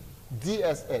him?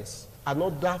 DSS,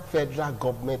 another federal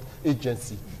government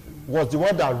agency, was the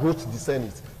one that wrote the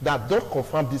Senate that don't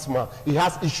confirm this man. He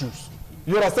has issues.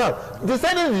 You understand? The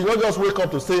Senate did not just wake up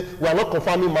to say, we are not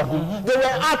confirming Magu. They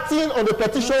were acting on the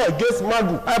petition against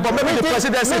Magu. But maybe the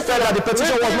presidency felt that the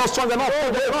petition was not strong enough.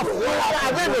 Are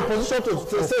they in a position to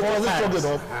say it wasn't strong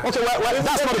enough? Okay, well,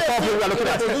 that's not the problem we are looking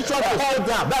at.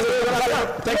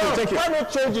 Thank you. Why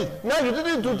not change it? Now you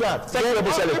didn't do that. Thank you,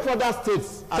 Ebusele. If other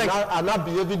states are not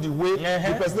behaving the way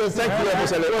the president. Thank you,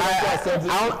 Ebusele.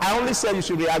 I only said you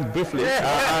should react briefly.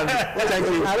 Thank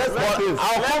you.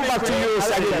 I'll come back to you,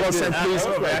 Sergeant Wilson, please.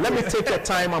 Let me take your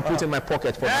time and put it in my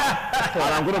pocket for now. And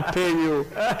I'm going to pay you in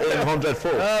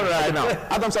 100-fold. All right. Now,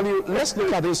 Adams Ali, let's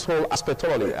look at this whole aspect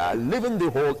thoroughly. Leaving the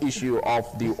whole issue of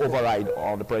the override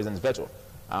on the president's veto,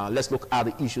 let's look at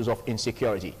the issues of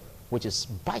insecurity, which is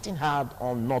biting hard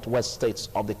on northwest states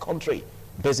of the country,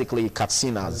 basically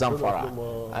Katsina, Zamfara.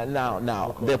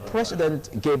 Now, the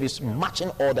president gave his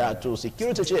marching order to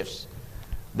security chiefs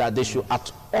that they should at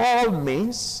all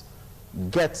means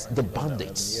get the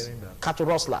bandits, cattle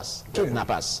rustlers,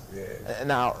 kidnappers.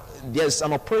 Now, there's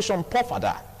an operation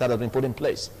Pofada that has been put in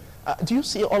place. Do you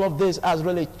see all of this as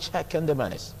really checking the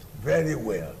menace? Very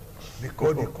well,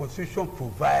 because the Constitution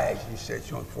provides in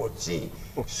section 14,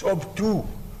 sub 2,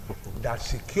 that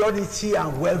security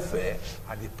and welfare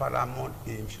are the paramount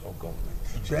aims of government.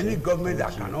 So any government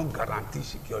that cannot guarantee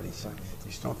security is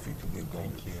not fit to be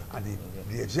government. And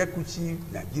the executive,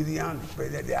 Nigerian, the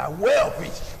president, they are aware of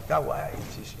it. That's why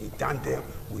it is in tandem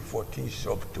with 14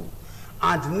 sub 2.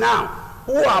 And now,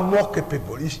 who are more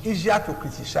capable? It's easier to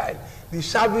criticize. The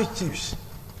service chiefs,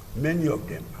 many of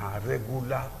them are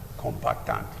regular,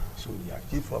 combatant soldiers,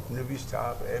 chief of Navy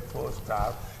staff, Air Force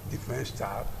staff, defense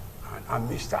staff, and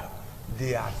army staff.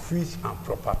 They are fit and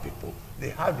proper people. They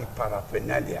have the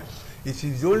paraphernalia. It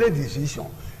is the only decision.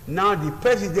 Now the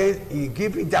president, in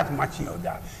giving that marching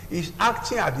order, is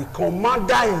acting as the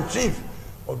commander-in-chief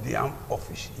of the armed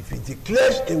office. If he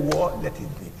declares a war, let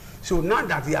it be. So now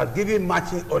that he has given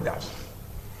marching orders,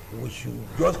 we should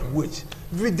just wait.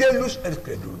 If they lose,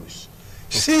 they lose.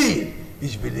 See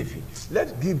is believing.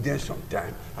 Let's give them some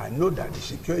time. I know that the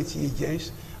security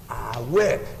agents are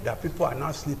aware that people are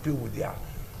now sleeping with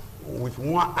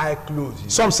one eye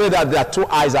closed. Some say that their two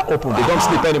eyes are open. They don't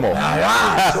sleep anymore. Like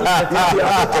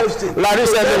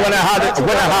recently, when I had that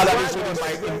issue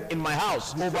in my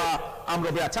house over armed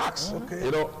robbery attacks,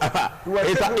 you know,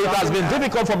 it has been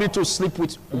difficult for me to sleep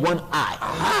with one eye.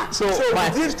 So my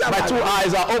two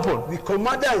eyes are open. The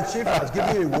commander-in-chief has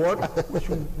given a word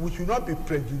which should not be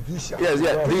prejudicial. Yes,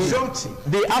 yes.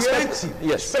 The aspect,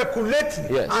 yes,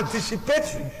 speculating, yes,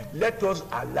 anticipating. Let us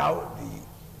allow the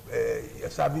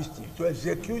service team to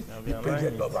execute the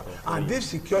present order, and this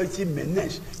security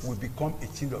menace will become a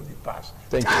thing of the past.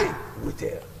 Thank you. Will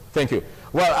tell. Thank you.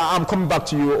 Well, I'm coming back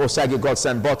to you, Osage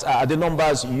Godson, but the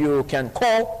numbers you can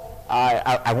call,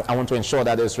 I want to ensure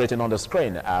that it's written on the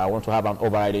screen. I want to have an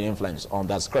overriding influence on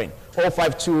that screen.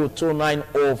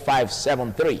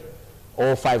 052-290573.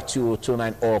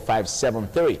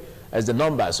 052-290573 is the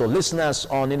number. So listeners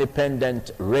on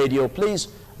independent radio, please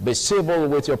be civil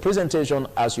with your presentation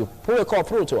as you put a call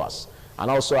through to us.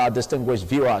 And also our distinguished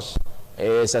viewers,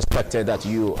 it's expected that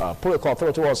you put a call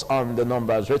through to us on the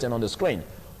numbers written on the screen.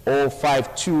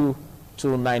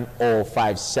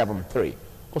 052-290573.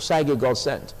 Osage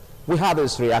Godson, we had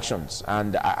these reactions,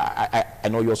 and I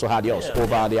know you also had yours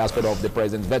over the aspect of the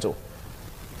president's veto.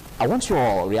 I want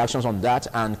your reactions on that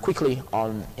and quickly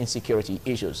on insecurity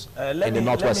issues in the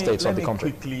northwest states of the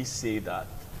country. Let me quickly say that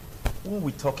when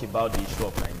we talk about the issue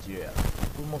of Nigeria,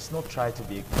 we must not try to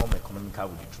become economical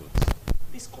with the truth.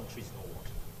 This country is not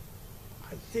working.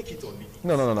 I take it or leave it.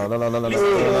 No.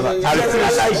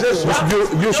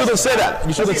 You shouldn't say that.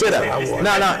 You shouldn't say that.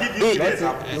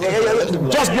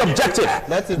 Just be objective.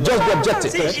 Just be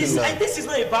objective. This is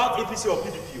not about APC or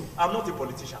PDP. I'm not a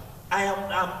politician. I'm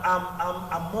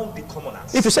among the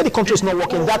commoners. If you say the country is not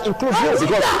working, that includes you,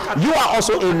 because you are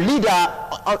also a leader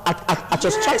at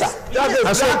your strata.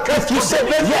 And so if you say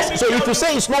if you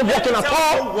say it's not working at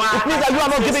all, it means that you are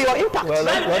not giving your impact. Well,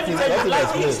 let him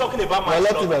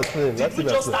explain. Did we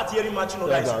just start hearing marching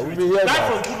orders? Right from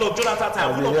Goodluck Jonathan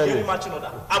time, we not hearing marching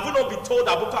order. Have we not been told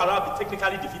that Boko Haram will be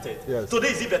technically defeated? Yes. Today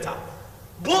is it better?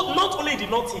 But not only in the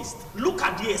Northeast, look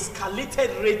at the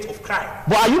escalated rate of crime.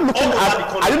 But are you looking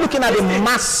at the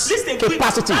mass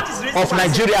capacity of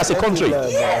Nigeria as a country?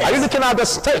 Yes. Are you looking at the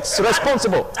states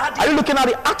responsible? Are you looking at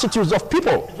the attitudes of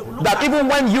people that even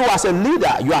when you as a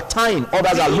leader, you are tying,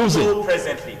 others are losing?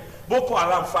 Presently, Boko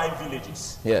Haram find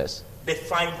villages. Yes. They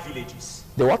find villages.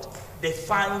 The what? They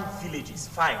find villages.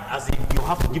 Fine, as in you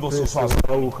have to give us resources.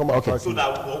 Okay. So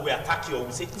that we attack you or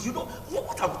we say, you know,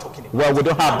 what are we talking about? Well, we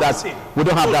don't have that. We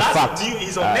don't have that fact.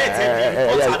 It's on net every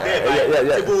reports are there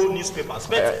by several newspapers.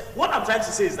 But what I'm trying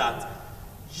to say is that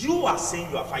you are saying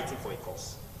you are fighting for a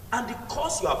cause, and the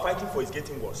cause you are fighting for is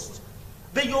getting worse.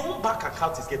 But your own bank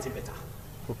account is getting better.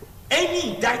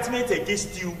 Any indictment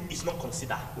against you is not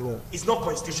considered. It's not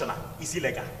constitutional. It's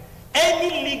illegal.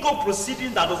 Any legal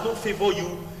proceeding that does not favor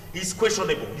you is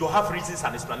questionable. You have reasons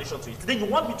and explanations to it. Then you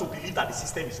want me to believe that the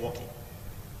system is working.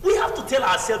 We have to tell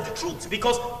ourselves the truth,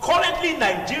 because currently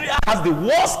Nigeria has the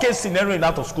worst case scenario in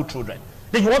out of school children.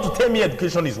 Then you want to tell me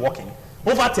education is working?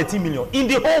 Over 13 million in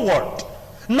the whole world.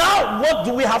 Now, what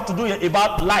do we have to do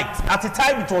about light? At the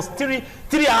time, it was three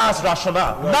hours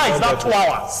rational. Now it's now 2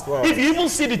 hours. Wow. If you even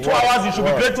see the 2 hours, you should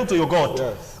be grateful to your God.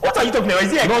 Yes. What are you talking about?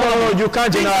 Is it no, you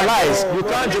can't generalize. You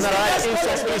can't generalize. In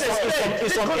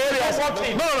some areas,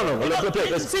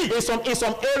 in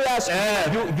some areas,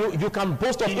 you can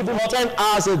boast of even 10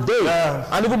 hours a day,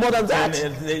 and even more than that.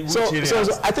 So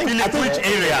I think there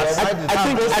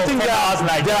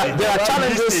are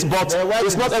challenges, but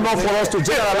it's not enough for us to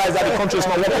generalize that the country is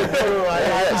not working.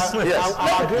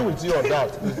 I agree with you on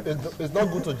that. It's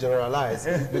not good to generalize,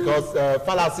 because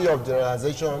fallacy of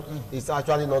generalization is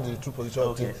actually not the true position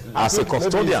of things. As a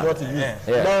custodian.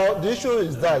 Now, the issue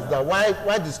is that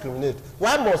why discriminate?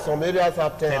 Why must some areas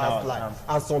have 10 hours light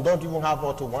and some don't even have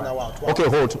up to 1 hour? Okay,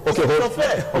 hold. Okay,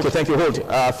 thank you. Hold.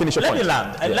 Finish your point.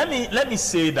 Let me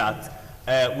say that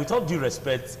with all due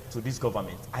respect to this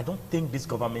government, I don't think this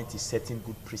government is setting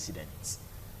good precedents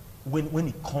when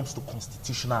it comes to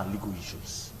constitutional and legal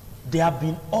issues. There have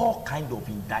been all kind of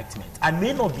indictments. I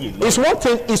may not be a lawyer. It's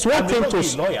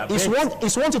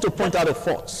one thing to point out the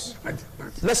faults.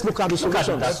 Let's look at the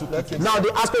solutions. Now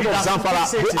the aspect of Zamfara.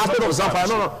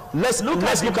 Let's look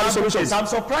at the solutions. I'm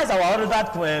surprised our other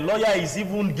lawyer is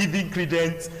even giving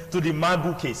credence to the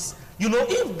Magu case. You know,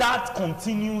 if that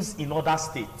continues in other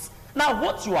states, now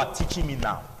what you are teaching me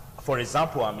now, for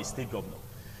example, I'm a state governor,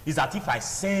 is that if I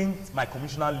send my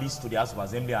commissioner list to the House of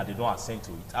Assembly and they don't assent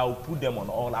to it, I will put them on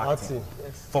all acting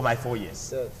for my 4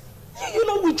 years. Yes. You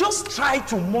know, we just try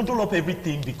to model up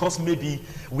everything because maybe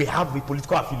we have a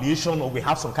political affiliation or we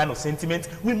have some kind of sentiment.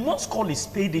 We must call a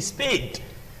spade a spade.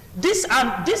 This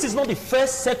is not the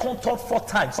first, second, third, fourth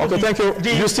time. So okay, thank you.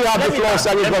 You still have the floor,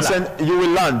 Sally Godson. You will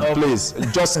land, please.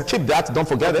 Just keep that. Don't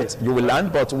forget it. You will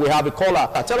land, but we have a caller.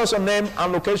 Tell us your name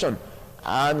and location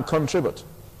and contribute.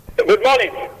 Good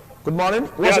morning. Good morning.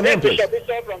 What's your name, please?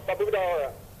 Bishop from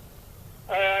Sabuda.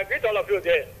 Greet all of you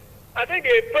there. I think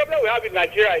the problem we have in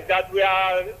Nigeria is that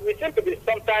we seem to be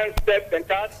sometimes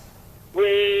self-centered.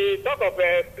 We talk of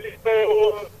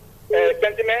political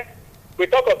sentiment, we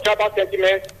talk of tribal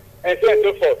sentiment, and so on and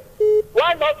so forth.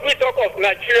 Why not we talk of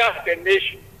Nigeria as a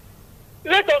nation?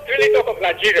 Let us really talk of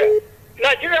Nigeria.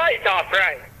 Nigeria is our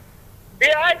pride.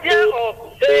 The idea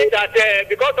of saying that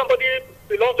because somebody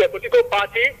belongs to a political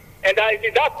party, and that it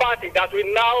is that party that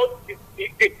will now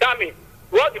determine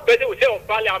what the president will say on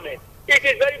parliament, it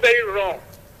is very, very wrong.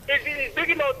 It is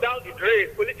bringing us down the drain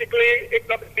politically,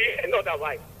 economically, and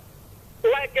otherwise.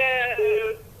 Like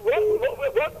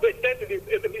what we said to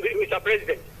Mr.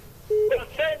 President,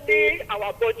 concerning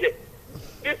our budget.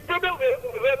 The problem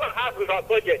we ever have with our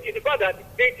budget is the fact that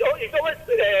it's always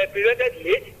presented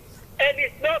late, and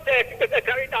it's not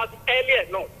carried out early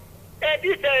enough. And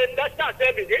this National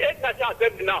Assembly, the 8th National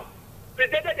Assembly now,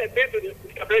 presented a bill to the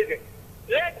Mr. President.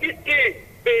 Let this thing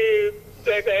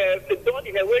be done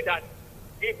in a way that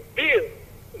the bill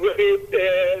will be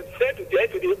sent to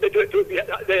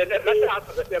the National House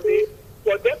of Assembly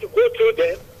for them to go through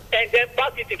them and then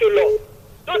pass it into law.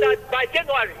 So that by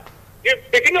January, the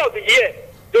beginning of the year,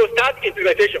 they will start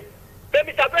implementation. But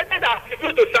Mr. President has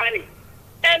refused to sign it.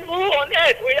 And who on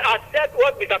earth will accept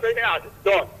what Mr. President has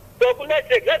done? So for goodness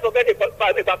sake, let's forget about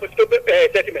political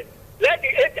sentiment. Let the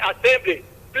 8th Assembly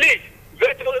please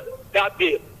veto that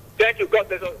bill. Thank you. God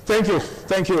bless us. Thank you.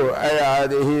 Thank you.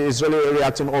 He is really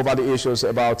reacting over the issues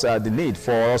about the need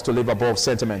for us to live above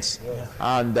sentiments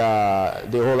and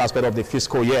the whole aspect of the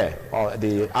fiscal year or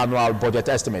the annual budget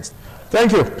estimates.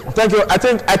 Thank you. Thank you. I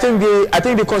think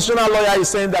the constitutional lawyer is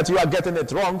saying that you are getting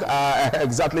it wrong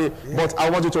exactly, but I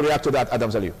want you to react to that, Adam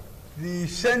Saliu. The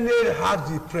Senate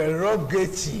has the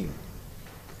prerogative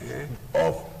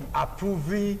of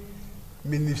approving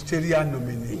ministerial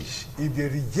nominees. If they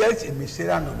reject a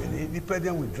ministerial nominee, the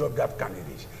president will drop that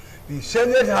candidate. The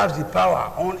Senate has the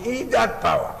power, only that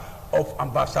power, of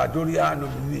ambassadorial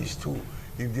nominees too.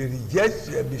 If they reject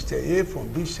Mr. A from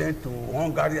being sent to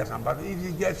Hungary as ambassador, if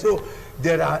they reject, so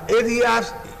there are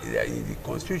areas in the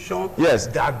Constitution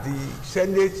that the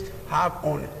Senate have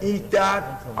on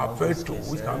either veto,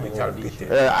 which can be interrogated.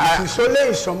 It's only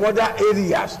in some other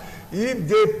areas. If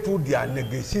they put their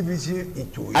negativity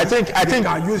into it, I think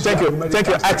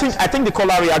the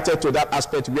caller reacted to that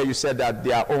aspect where you said that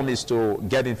their own is to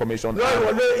get information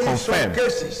confirmed.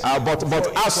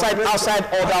 But outside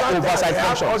other oversight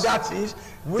functions. Other things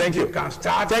Thank you. Can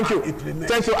start Thank you.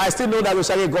 Thank you. I still know that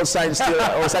Osage Godson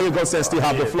still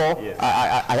have the floor. Yes.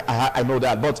 I know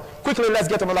that. But quickly, let's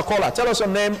get another caller. Tell us your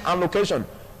name and location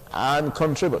and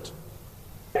contribute.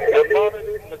 Good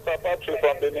morning, Mr. Patrick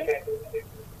from Benin.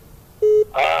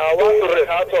 I want to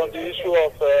react on the issue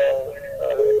of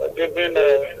giving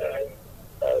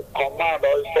command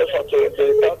or instruction to the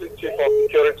Cabinet Chief of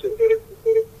Security.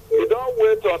 You don't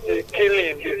wait until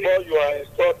killing before you are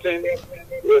instructing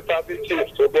the Cabinet Chief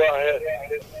to go ahead.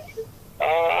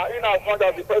 In as much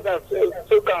as the President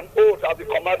took an oath as the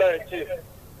Commander-in-Chief,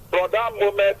 from that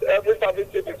moment, every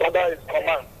Cabinet Chief is under his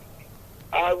command.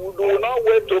 I will not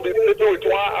wait to be sitting with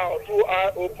 1 eye or 2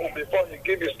 eyes open before he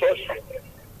gives instruction.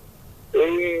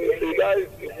 The guy is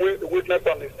witness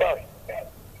on his part.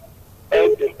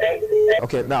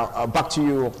 Okay, now back to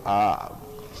you,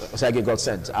 Osage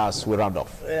Godson, as we round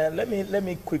off. Let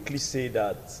me quickly say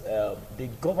that the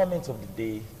government of the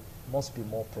day must be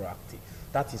more proactive.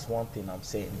 That is one thing I'm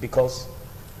saying, because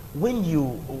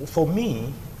for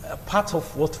me, part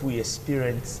of what we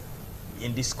experience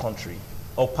in this country,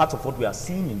 or part of what we are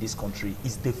seeing in this country,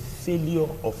 is the failure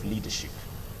of leadership.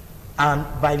 And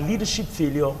by leadership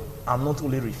failure, I'm not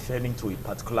only referring to a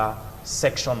particular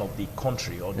section of the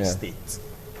country or the state.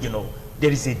 You know,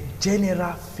 there is a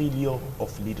general failure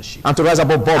of leadership. And to rise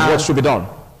above board, what should be done?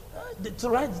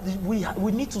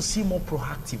 We need to see more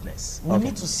proactiveness. We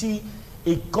need to see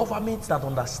a government that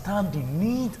understands the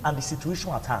need and the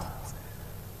situation at hand.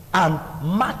 and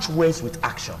match words with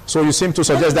action. So you seem to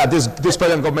suggest that this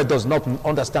present government does not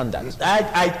understand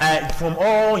that. From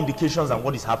all indications and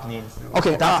what is happening,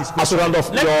 okay, that is as to round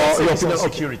off your opinion,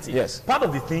 security. Yes. Part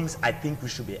of the things I think we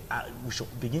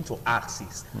should begin to ask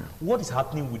is what is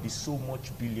happening with the so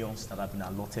much billions that have been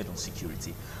allotted on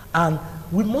security, and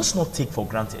we must not take for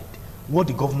granted what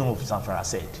the governor of Zamfara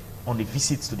said on the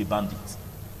visits to the bandits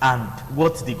and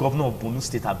what the governor of Borno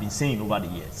State have been saying over the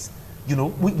years. You know,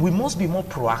 we must be more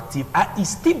proactive. It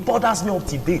still bothers me up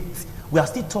to date. We are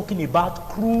still talking about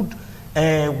crude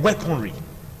weaponry.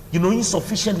 You know,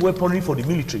 insufficient weaponry for the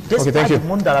military. Despite the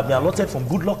money that have been allotted from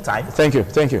good luck time. Thank you.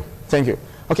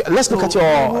 Okay, let's look at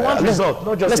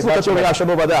your reaction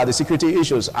over there. The security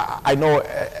issues. I know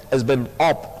it's been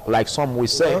up, like some will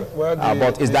say,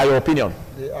 but is that your opinion?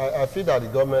 I feel that the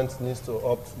government needs to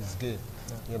up its game.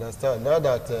 You understand? Now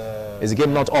that is the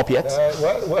game not up yet?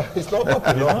 Well, it's not up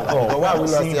yet. But why are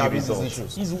we not still having these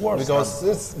issues? It's worse. Because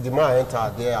since the man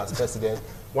entered there as president,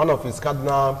 one of his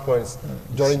cardinal points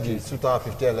during the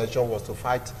 2015 election was to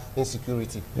fight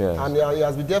insecurity. Yes. And he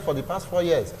has been there for the past 4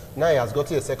 years. Now he has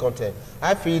gotten a second term.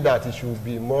 I feel that he should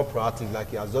be more proactive,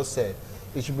 like he has just said.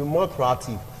 He should be more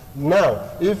proactive.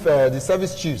 Now, if the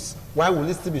service chiefs, why will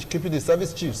he still be keeping the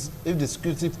service chiefs if the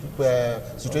security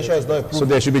situation is not improved? So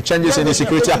there should be changes in the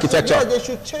security architecture. Yeah, they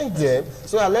should change them.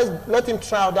 So let him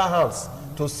try other hands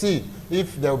to see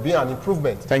if there will be an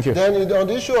improvement. Thank you. Then on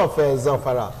the issue of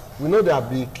Zamfara, we know there have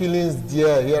been killings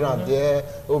there, here and there,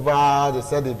 over, they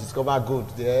said they discovered gold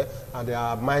there, and they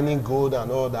are mining gold and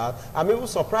all that. I'm even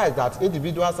surprised that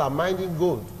individuals are mining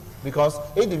gold, because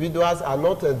individuals are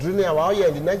not drilling our oil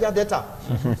in the Niger Delta.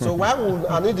 So why would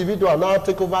an individual now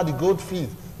take over the gold field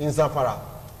in Zamfara?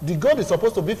 The gold is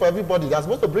supposed to be for everybody. They're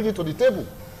supposed to bring it to the table,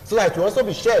 so that it will also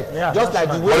be shared. Yeah, just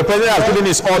like the way the president has given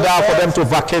his order for them to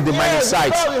vacate the mining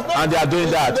sites, and they are doing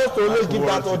that. Just to only give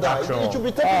that order. It should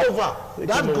be taken over.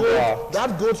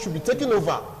 That gold should be taken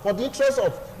over for the interest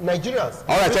of Nigerians.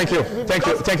 All right, thank you.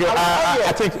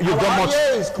 I think you've done much.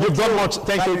 You've done much.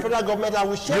 Thank you. Federal government, I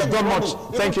will share. You've done much.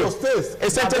 Thank you. A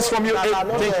sentence from you.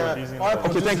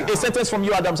 Okay, thank you. A sentence from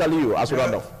you, Adams Aliyu, as we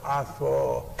round off. As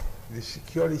for the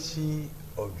security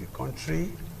of the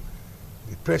country,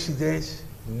 the president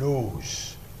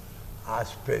knows,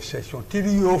 as per section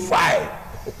 305,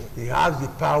 he has the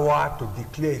power to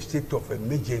declare a state of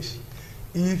emergency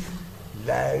if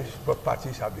lives,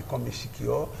 properties have become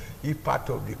insecure, if part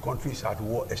of the country is at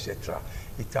war, etc.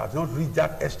 It has not reached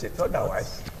that extent.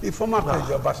 Otherwise, the former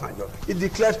president Obasanjo, he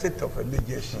declared state of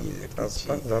emergency in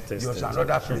the was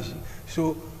another place.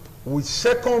 So, with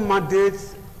second mandate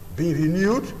being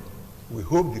renewed, we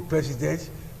hope the president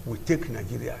will take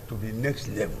Nigeria to the next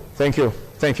level. Thank you,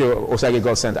 Osage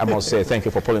Godsend. I must say thank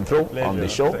you for pulling through on the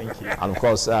show, and of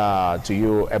course to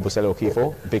you, Ebusele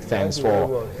Okifo. Big thanks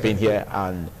for being here,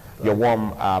 and your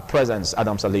warm presence,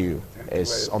 Adams Aliyu,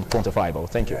 is unquantifiable.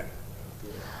 Thank you.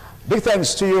 Big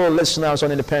thanks to you, listeners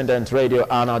on Independent Radio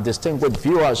and our distinguished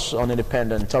viewers on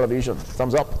Independent Television.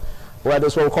 Thumbs up. Well,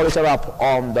 this will call it a wrap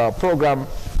on the program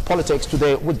Politics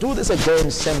Today. We'll do this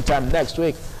again same time next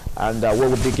week. And we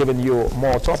will be giving you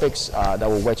more topics that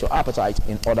will whet your appetite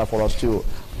in order for us to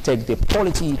take the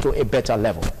polity to a better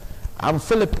level. I'm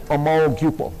Philip Omoro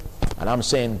Gupo, and I'm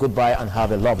saying goodbye and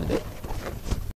have a lovely day.